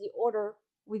place the order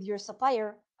with your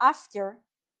supplier after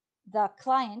the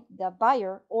client, the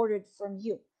buyer, ordered from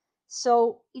you.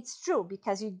 So it's true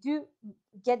because you do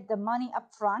get the money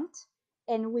up front,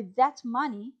 and with that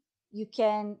money, you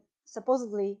can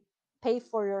supposedly pay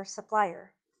for your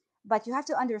supplier. But you have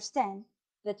to understand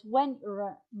that when you're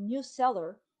a new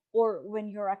seller or when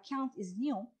your account is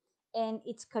new and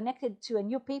it's connected to a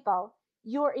new PayPal,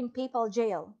 you're in PayPal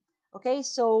jail. Okay,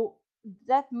 so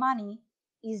that money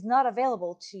is not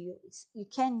available to you. You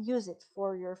can use it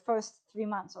for your first 3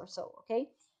 months or so. Okay,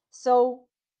 so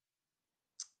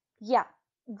yeah,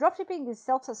 dropshipping is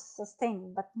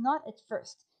self-sustaining, but not at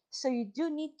first. So you do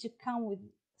need to come with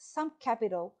some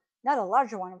capital, not a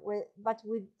larger one, but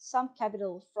with some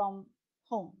capital from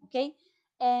home. Okay,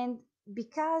 and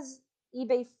because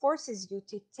eBay forces you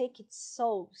to take it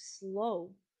so slow,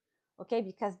 okay,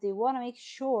 because they want to make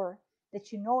sure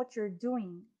that you know what you're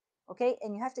doing, okay,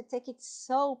 and you have to take it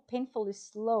so painfully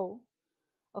slow,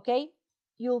 okay,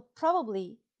 you'll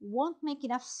probably won't make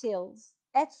enough sales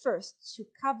at first to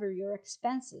cover your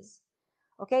expenses.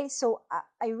 Okay, so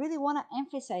I really want to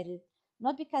emphasize it,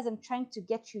 not because I'm trying to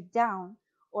get you down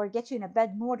or get you in a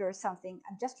bad mood or something.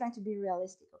 I'm just trying to be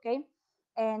realistic. Okay,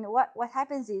 and what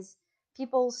happens is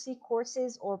people see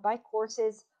courses or buy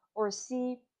courses or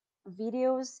see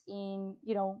videos in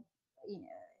in,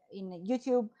 in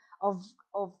YouTube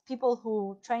of people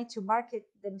who trying to market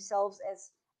themselves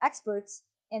as experts,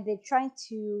 and they're trying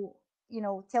to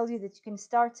tell you that you can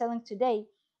start selling today,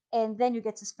 and then you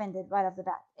get suspended right off the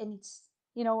bat, and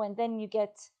and then you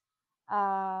get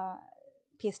uh,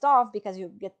 pissed off because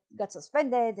you got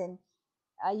suspended, and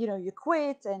you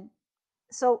quit. And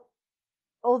so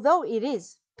although it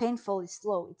is painfully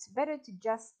slow, it's better to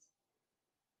just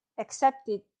accept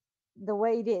it the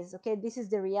way it is. Okay, this is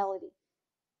the reality.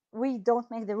 We don't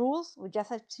make the rules, we just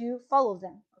have to follow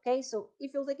them. Okay, so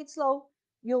if you'll take it slow,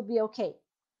 you'll be okay.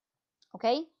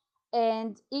 Okay.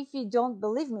 And if you don't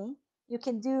believe me, you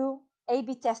can do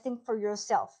A/B testing for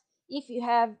yourself. If you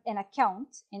have an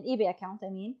account, an eBay account, I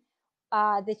mean,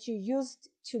 that you used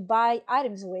to buy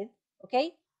items with,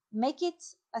 okay, make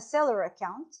it a seller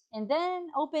account and then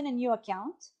open a new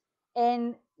account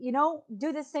and,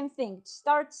 do the same thing.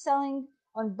 Start selling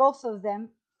on both of them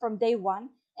from day one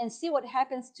and see what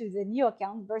happens to the new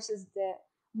account versus the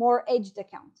more aged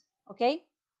account. Okay.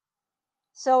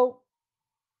 So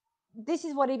this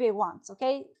is what eBay wants,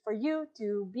 okay? For you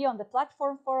to be on the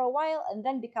platform for a while and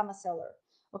then become a seller.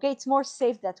 Okay, it's more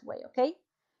safe that way, okay?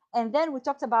 And then we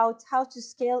talked about how to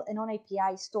scale a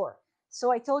non-API store. So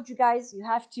I told you guys you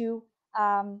have to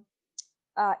um,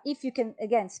 if you can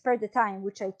again spare the time,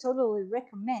 which I totally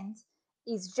recommend,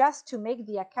 is just to make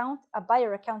the account a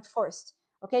buyer account first.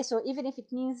 Okay, so even if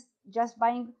it means just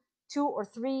buying 2 or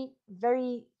 3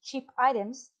 very cheap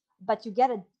items, but you get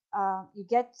a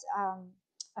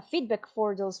feedback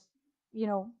for those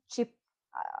cheap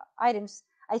items.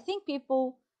 I think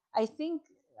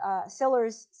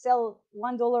sellers sell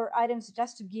 $1 items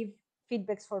just to give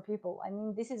feedbacks for people. I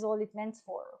mean, this is all it meant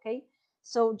for. Okay,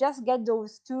 so just get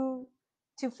those two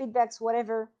feedbacks,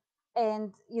 whatever,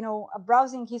 and a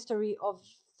browsing history of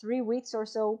 3 weeks or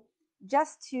so,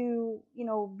 just to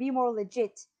be more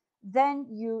legit. Then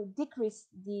you decrease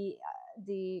the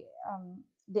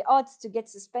odds to get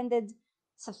suspended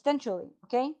substantially.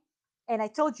 Okay, and I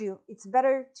told you it's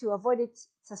better to avoid it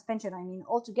suspension. I mean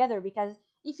altogether, because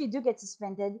if you do get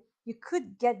suspended, you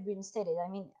could get reinstated. I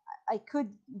mean, I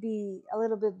could be a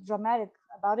little bit dramatic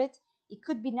about it. It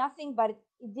could be nothing, but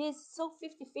it is so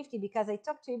 50-50 because I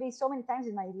talked to eBay so many times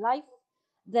in my life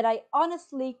that I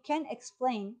honestly can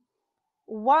explain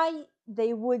why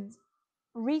they would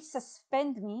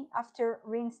resuspend me after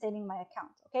reinstating my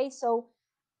account. Okay, so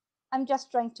I'm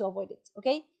just trying to avoid it.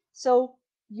 Okay, so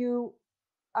you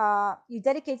you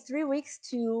dedicate 3 weeks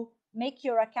to make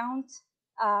your account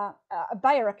a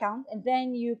buyer account, and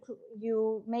then you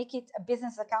make it a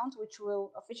business account, which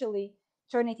will officially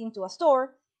turn it into a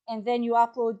store. And then you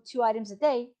upload 2 items a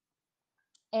day,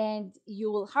 and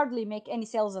you will hardly make any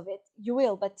sales of it. You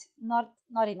will, but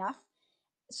not enough.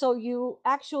 So you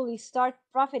actually start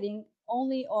profiting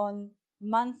only on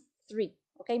month 3.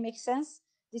 Okay, makes sense.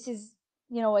 This is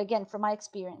again from my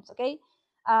experience. Okay,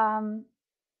 um,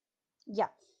 yeah.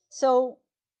 So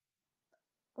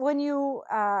when you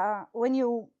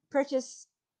purchase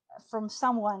from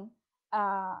someone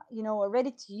a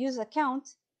ready to use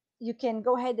account, you can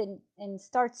go ahead and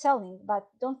start selling, but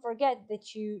don't forget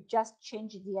that you just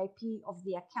change the IP of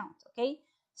the account. Okay,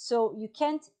 so you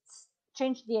can't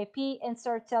change the IP and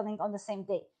start selling on the same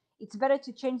day. It's better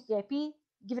to change the IP,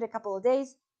 give it a couple of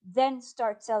days, then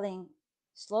start selling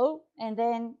slow, and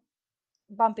then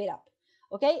bump it up.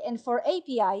 Okay, and for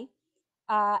API,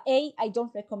 I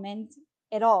don't recommend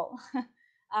at all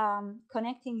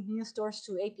connecting new stores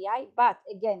to API. But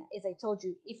again, as I told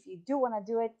you, if you do want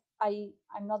to do it,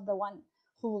 I'm not the one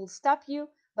who will stop you,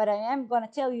 but I am going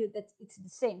to tell you that it's the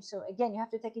same. So again, you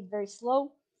have to take it very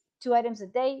slow, 2 items a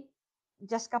day,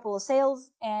 just a couple of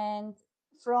sales, and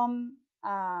from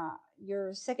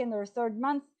your second or third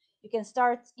month, you can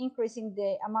start increasing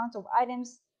the amount of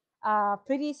items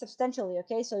pretty substantially.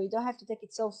 Okay, so you don't have to take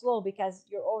it so slow because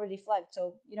you're already flagged.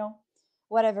 So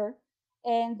whatever.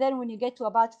 And then when you get to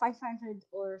about 500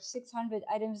 or 600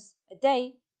 items a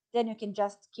day, then you can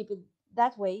just keep it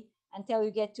that way until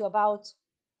you get to about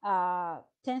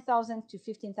 10,000 to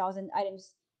 15,000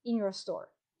 items in your store.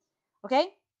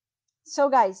 Okay, so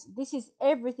guys, this is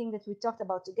everything that we talked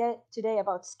about today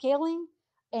about scaling.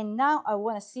 And now I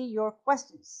want to see your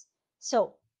questions.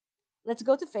 So let's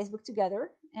go to Facebook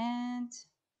together and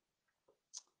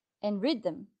read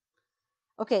them.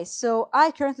 Okay, so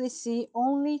I currently see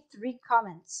only 3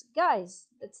 comments. Guys,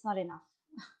 that's not enough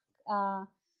uh,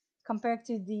 compared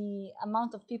to the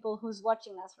amount of people who's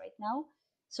watching us right now.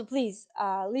 So please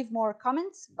leave more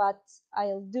comments, but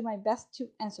I'll do my best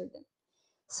to answer them.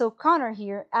 So Connor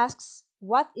here asks,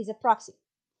 what is a proxy?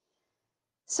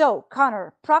 So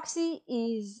Connor, proxy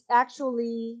is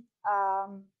actually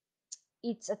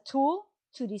it's a tool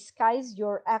to disguise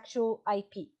your actual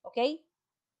IP. Okay,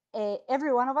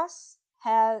 every one of us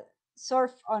has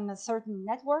surf on a certain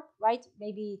network, right?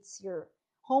 Maybe it's your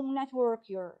home network,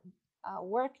 your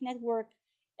work network,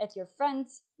 at your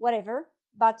friends, whatever.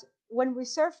 But when we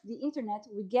surf the internet,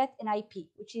 we get an IP,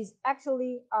 which is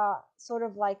actually sort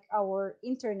of like our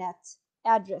internet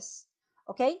address.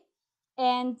 Okay,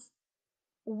 and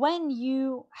when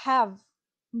you have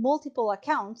multiple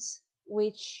accounts,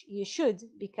 which you should,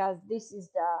 because this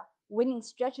is the winning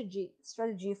strategy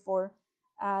for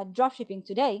dropshipping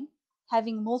today,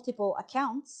 having multiple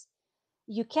accounts.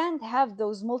 you can't have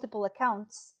those multiple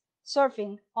accounts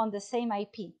surfing on the same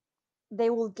IP. They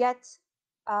will get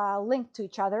linked to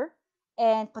each other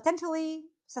and potentially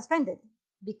suspended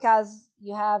because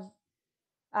you have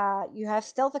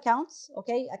stealth accounts,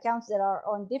 okay, accounts that are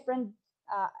on different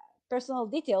uh, personal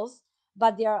details,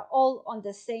 but they are all on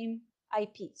the same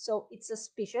IP. So it's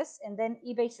suspicious, and then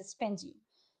eBay suspends you.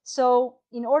 So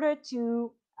in order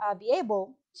to be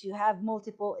able to have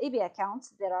multiple eBay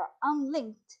accounts that are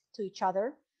unlinked to each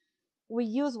other, we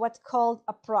use what's called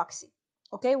a proxy,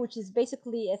 okay, which is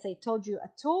basically, as I told you, a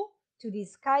tool to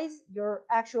disguise your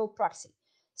actual proxy.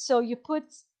 So you put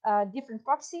a different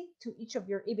proxy to each of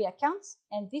your eBay accounts,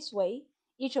 and this way,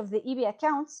 each of the eBay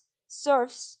accounts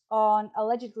serves on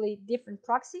allegedly different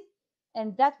proxy,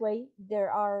 and that way they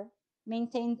are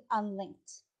maintained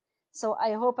unlinked. So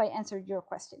I hope I answered your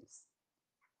questions.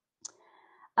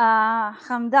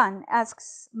 Hamdan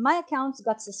asks, my account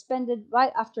got suspended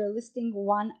right after listing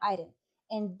one item.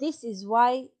 And this is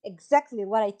why, exactly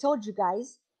what I told you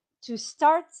guys, to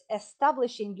start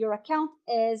establishing your account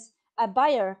as a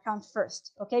buyer account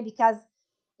first, okay? Because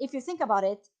if you think about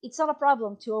it, it's not a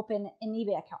problem to open an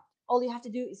eBay account. All you have to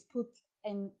do is put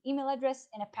an email address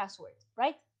and a password,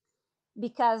 right?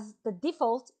 Because the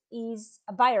default is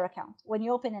a buyer account. When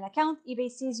you open an account,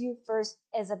 eBay sees you first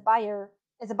as a buyer,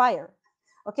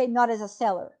 okay, not as a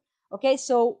seller. Okay,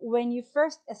 so when you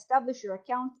first establish your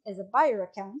account as a buyer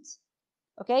account,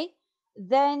 okay,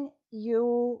 then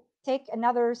you take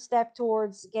another step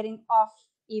towards getting off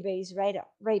eBay's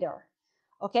radar.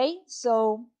 Okay,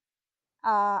 so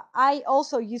I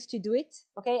also used to do it.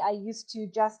 Okay, I used to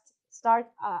just start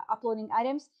uploading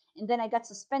items, and then I got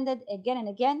suspended again and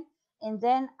again, and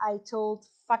then I told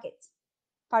fuck it,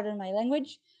 pardon my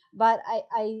language, but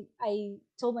I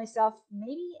told myself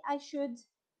maybe I should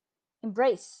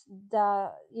embrace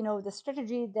the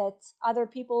strategy that other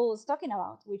people is talking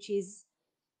about,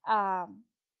 um,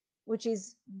 which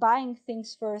is buying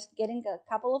things first, getting a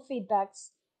couple of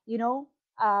feedbacks, you know,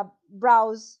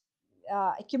 browse,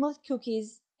 accumulate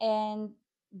cookies, and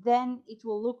then it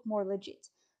will look more legit.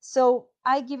 So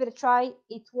I give it a try.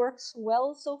 It works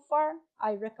well so far.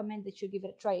 I recommend that you give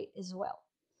it a try as well.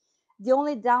 The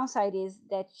only downside is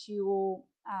that you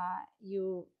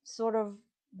sort of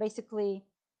basically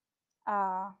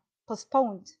uh,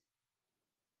 postponed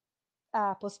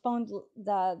postponed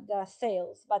the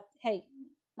sales. But hey,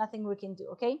 nothing we can do.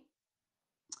 Okay.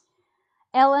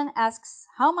 Ellen asks,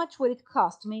 how much would it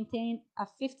cost to maintain a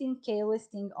 15K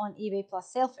listing on eBay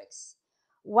plus SaleFreaks?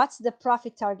 What's the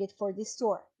profit target for this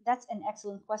store? That's an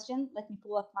excellent question. Let me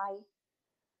pull up my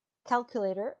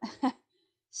calculator.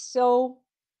 So,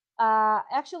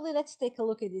 actually, let's take a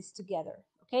look at this together.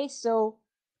 Okay, so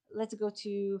let's go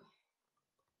to.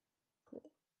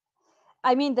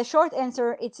 I mean, the short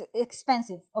answer, it's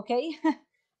expensive. Okay,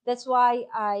 that's why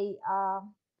I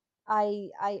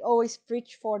always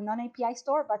preach for non-API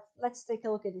store. But let's take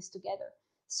a look at this together.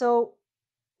 So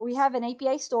we have an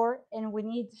API store and we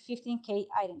need 15K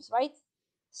items, right?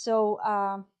 So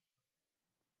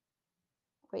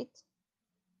wait.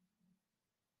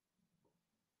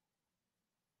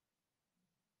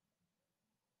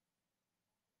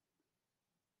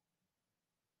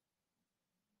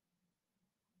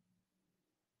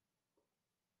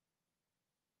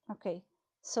 Okay,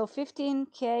 so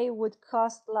 15K would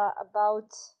cost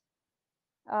about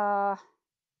uh,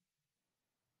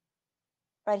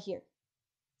 right here,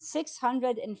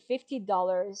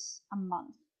 $650 a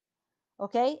month.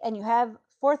 Okay, and you have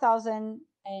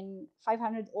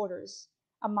 4,500 orders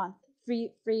a month,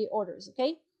 free orders.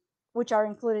 Okay, which are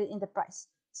included in the price.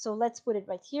 So let's put it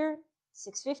right here,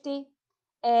 650.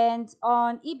 And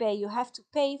on eBay, you have to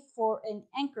pay for an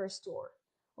anchor store,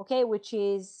 okay, which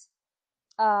is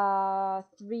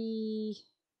 $300.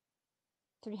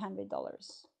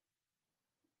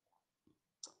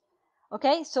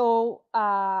 Okay, so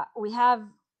we have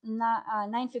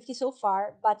 950 so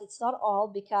far, but it's not all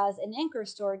because an anchor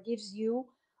store gives you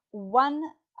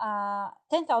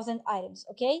 10,000 items.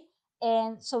 Okay,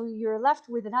 and so you're left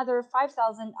with another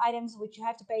 5,000 items which you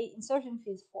have to pay insertion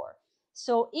fees for.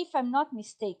 So if I'm not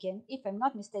mistaken, it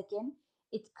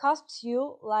costs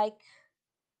you like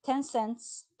 10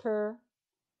 cents per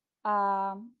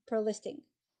listing.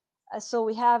 So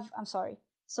we have, I'm sorry,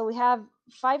 so we have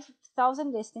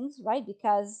 5,000 listings, right?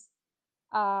 Because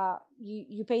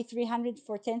you pay 300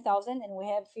 for 10,000 and we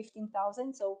have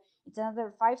 15,000, so it's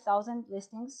another 5,000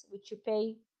 listings which you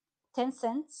pay 10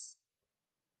 cents,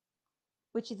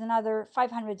 which is another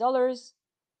 $500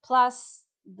 plus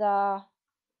the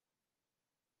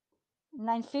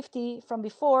 950 from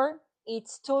before.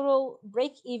 It's total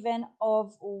break even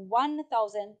of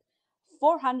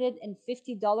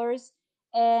 $450,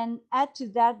 and add to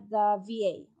that the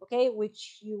VA, okay,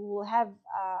 which you will have,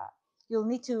 you'll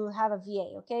need to have a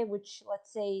VA, okay, which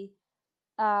let's say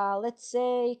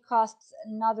costs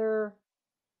another,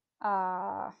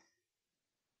 uh,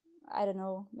 I don't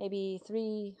know, maybe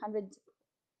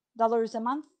 $300 a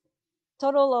month,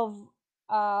 total of,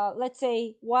 let's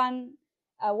say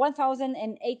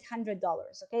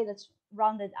 $1,800. Okay, let's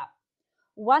round it up.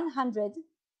 100,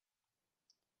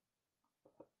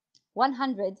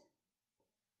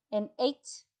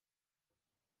 108,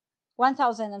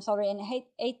 1,000. I'm sorry, and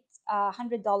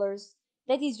 $800.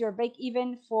 That is your break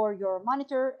even for your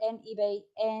monitor and eBay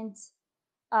and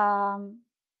um,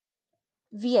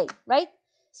 VA, right?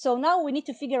 So now we need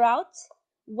to figure out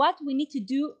what we need to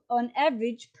do on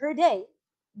average per day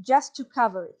just to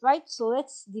cover it, right? So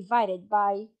let's divide it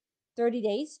by 30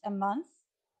 days, a month,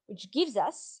 which gives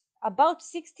us about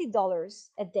 $60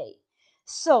 a day.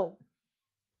 So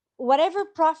whatever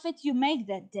profit you make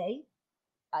that day,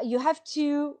 you have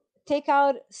to take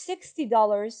out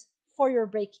 $60 for your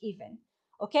break even.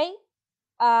 Okay?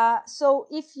 So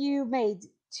if you made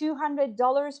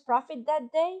 $200 profit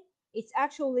that day, it's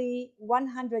actually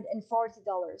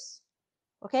 $140.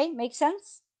 Okay, makes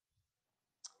sense?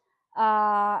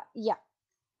 Yeah,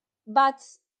 but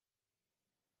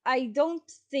I don't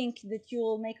think that you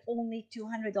will make only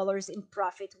 $200 in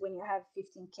profit when you have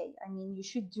 15K. I mean, you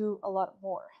should do a lot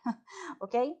more.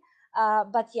 Okay,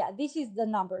 but yeah, this is the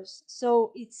numbers,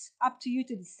 so it's up to you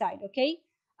to decide. Okay,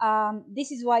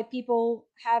 this is why people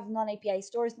have non-API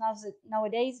stores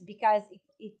nowadays, because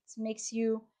it makes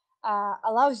you,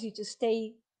 allows you to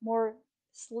stay more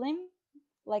slim,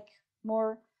 like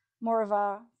more more of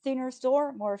a thinner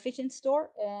store, more efficient store,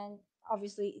 and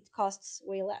obviously it costs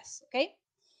way less. Okay.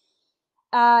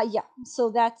 Yeah,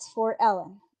 so that's for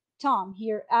Ellen. Tom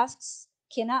here asks,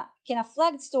 can a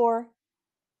flagged store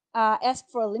ask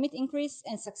for a limit increase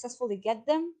and successfully get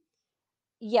them?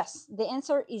 Yes, the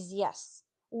answer is yes.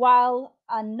 While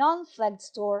a non-flagged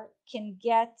store can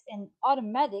get an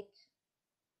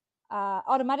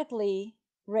automatically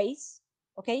raise,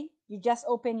 okay? You just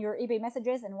open your eBay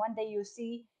messages and one day you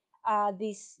see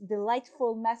this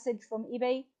delightful message from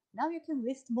eBay. Now you can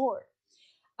list more.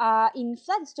 In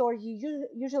flag store, you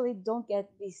usually don't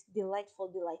get this delightful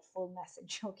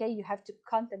message. Okay, you have to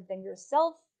contact them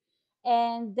yourself,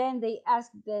 and then they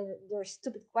ask their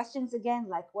stupid questions again,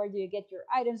 like where do you get your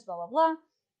items, blah blah blah,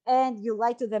 and you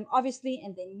lie to them obviously,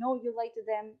 and they know you lie to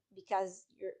them because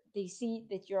they see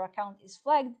that your account is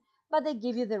flagged, but they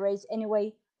give you the raise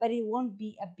anyway. But it won't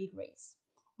be a big raise.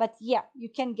 But yeah, you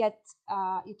can get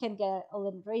a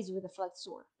little raise with a flag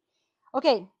store.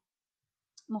 Okay,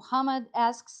 Muhammad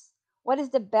asks, what is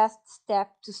the best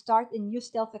step to start a new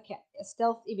stealth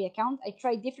eBay account? I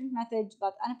tried different methods,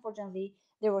 but unfortunately,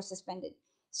 they were suspended.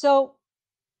 So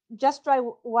just try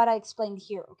what I explained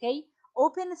here, okay?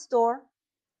 Open a store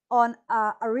on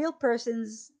a real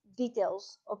person's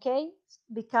details, okay?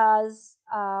 Because,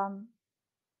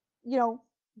 you know,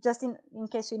 just in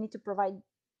case you need to provide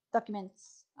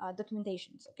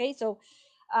documentations, okay? So,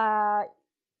 uh,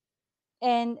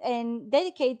 and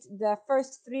dedicate the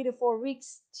first 3 to 4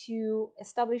 weeks to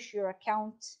establish your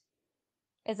account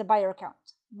as a buyer account.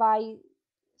 Buy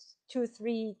 2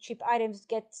 3 cheap items,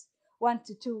 get 1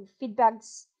 to 2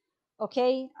 feedbacks,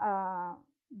 okay.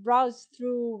 Browse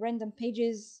through random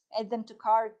pages, add them to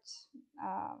cart,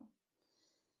 uh,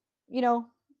 you know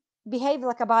behave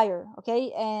like a buyer,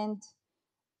 okay, and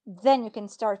then you can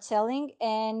start selling.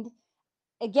 And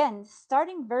again,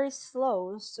 starting very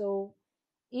slow. So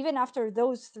even after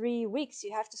those 3 weeks,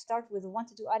 you have to start with 1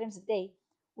 to 2 items a day,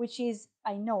 which is,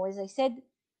 I know, as I said,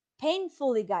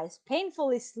 painfully, guys,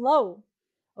 painfully slow.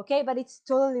 Okay, but it's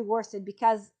totally worth it,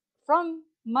 because from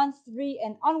month 3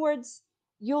 and onwards,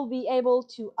 you'll be able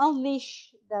to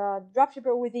unleash the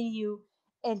dropshipper within you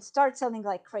and start selling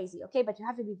like crazy. Okay, but you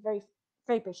have to be very,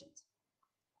 very patient.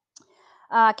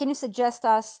 Can you suggest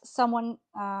us someone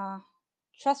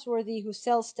trustworthy who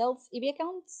sells stealth eBay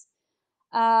accounts?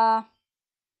 Uh,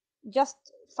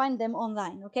 just find them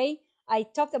online. Okay, I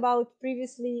talked about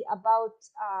previously about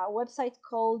a website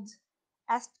called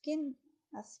Aspkin.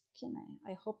 Aspkin,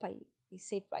 I hope I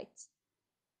say it right.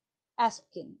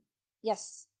 Aspkin,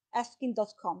 yes,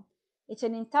 Aspkin.com. It's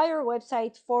an entire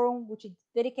website forum which is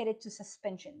dedicated to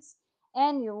suspensions,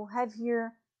 and you have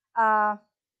here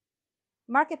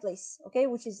marketplace, okay,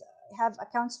 which is have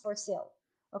accounts for sale.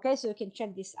 Okay, so you can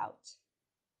check this out.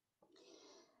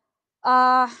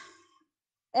 uh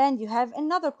and you have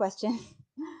another question.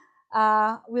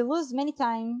 We lose many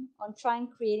time on trying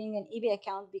creating an eBay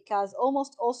account because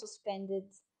almost all suspended.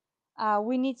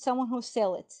 We need someone who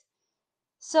sell it.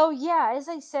 So yeah, as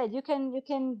I said, you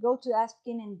can go to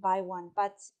Aspen and buy one,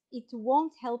 but it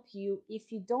won't help you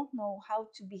if you don't know how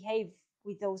to behave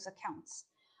with those accounts.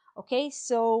 Okay,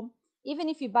 so even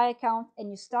if you buy account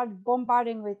and you start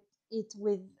bombarding with it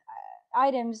with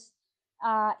items,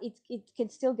 it can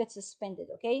still get suspended.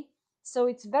 Okay, so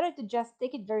it's better to just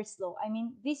take it very slow. I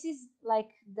mean, this is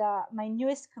like the my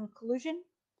newest conclusion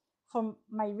from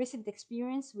my recent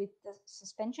experience with the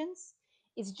suspensions.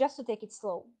 Is just to take it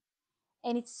slow,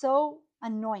 and it's so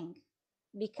annoying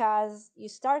because you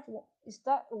start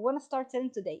want to start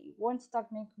selling today, you want to start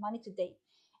making money today,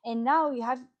 and now you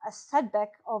have a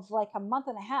setback of like a month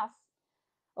and a half,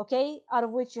 okay, out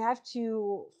of which you have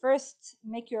to first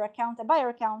make your account a buyer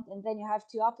account, and then you have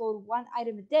to upload one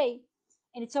item a day,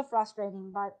 and it's so frustrating,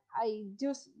 but I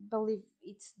do believe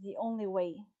it's the only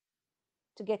way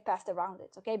to get past around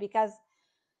it, okay, because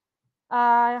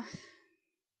uh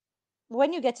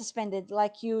when you get suspended,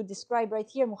 like you describe right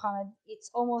here, Muhammad,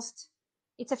 it's a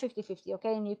 50-50,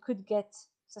 okay? And you could get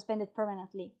suspended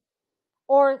permanently.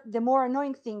 Or the more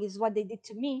annoying thing is what they did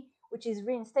to me, which is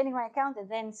reinstating my account and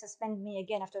then suspend me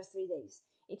again after 3 days.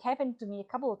 It happened to me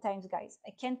a couple of times, guys.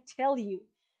 I can't tell you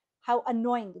how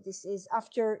annoying this is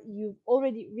after you've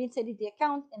already reinstated the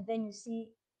account and then you see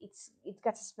it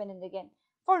got suspended again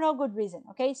for no good reason.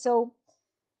 Okay, so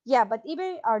yeah, but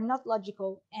eBay are not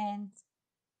logical, and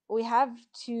we have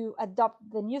to adopt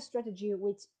the new strategy,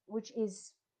 which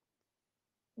is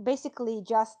basically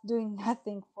just doing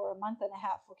nothing for a month and a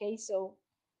half. Okay, so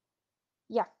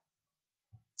yeah,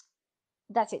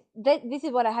 that's it. This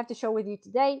is what I have to share with you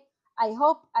today. I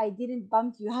hope I didn't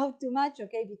bump you out too much,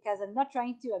 okay, because I'm not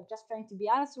trying to, I'm just trying to be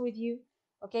honest with you.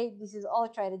 Okay, this is all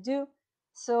I try to do.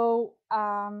 So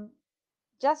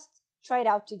just try it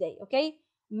out today, okay?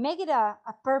 Make it a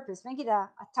purpose, make it a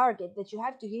target that you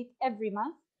have to hit every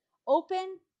month.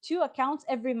 Open 2 accounts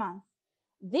every month.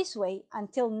 This way,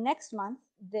 until next month,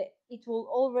 it will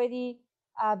already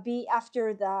be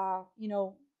after the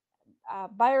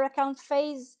buyer account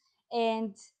phase,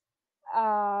 and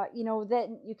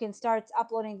then you can start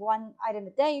uploading one item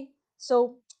a day.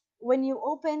 So when you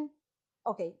open,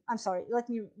 okay, I'm sorry, let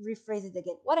me rephrase it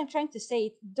again. What I'm trying to say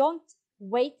is, don't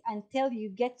wait until you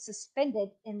get suspended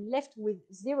and left with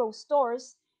zero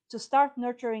stores to start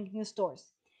nurturing new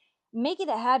stores. Make it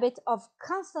a habit of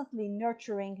constantly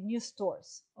nurturing new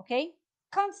stores, okay?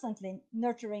 Constantly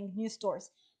nurturing new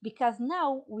stores, because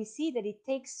now we see that it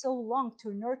takes so long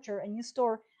to nurture a new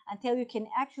store until you can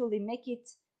actually make it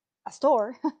a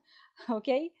store.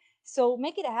 Okay, so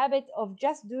make it a habit of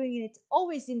just doing it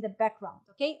always in the background.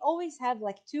 Okay, always have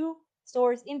like 2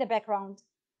 stores in the background,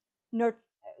 not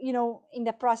in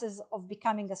the process of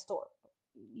becoming a store.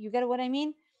 You get what I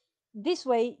mean? This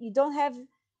way you don't have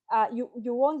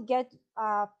you won't get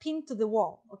pinned to the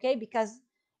wall, okay, because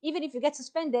even if you get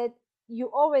suspended,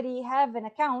 you already have an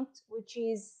account which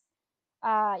is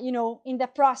in the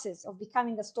process of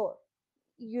becoming a store.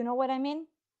 You know what I mean?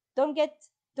 Don't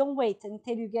wait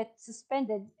until you get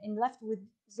suspended and left with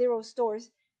zero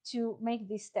stores to make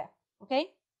this step. Okay,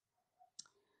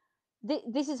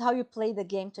 this is how you play the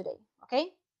game today.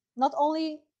 Okay, not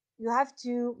only you have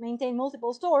to maintain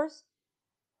multiple stores,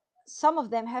 some of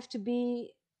them have to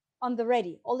be on the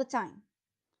ready all the time.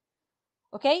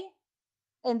 Okay,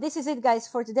 and this is it, guys,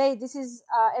 for today. This is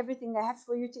everything I have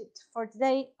for you for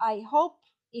today. I hope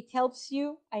it helps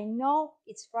you. I know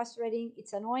it's frustrating,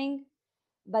 it's annoying,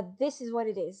 but this is what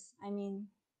it is. I mean,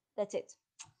 that's it.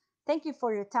 Thank you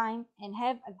for your time and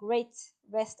have a great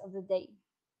rest of the day.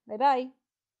 Bye bye.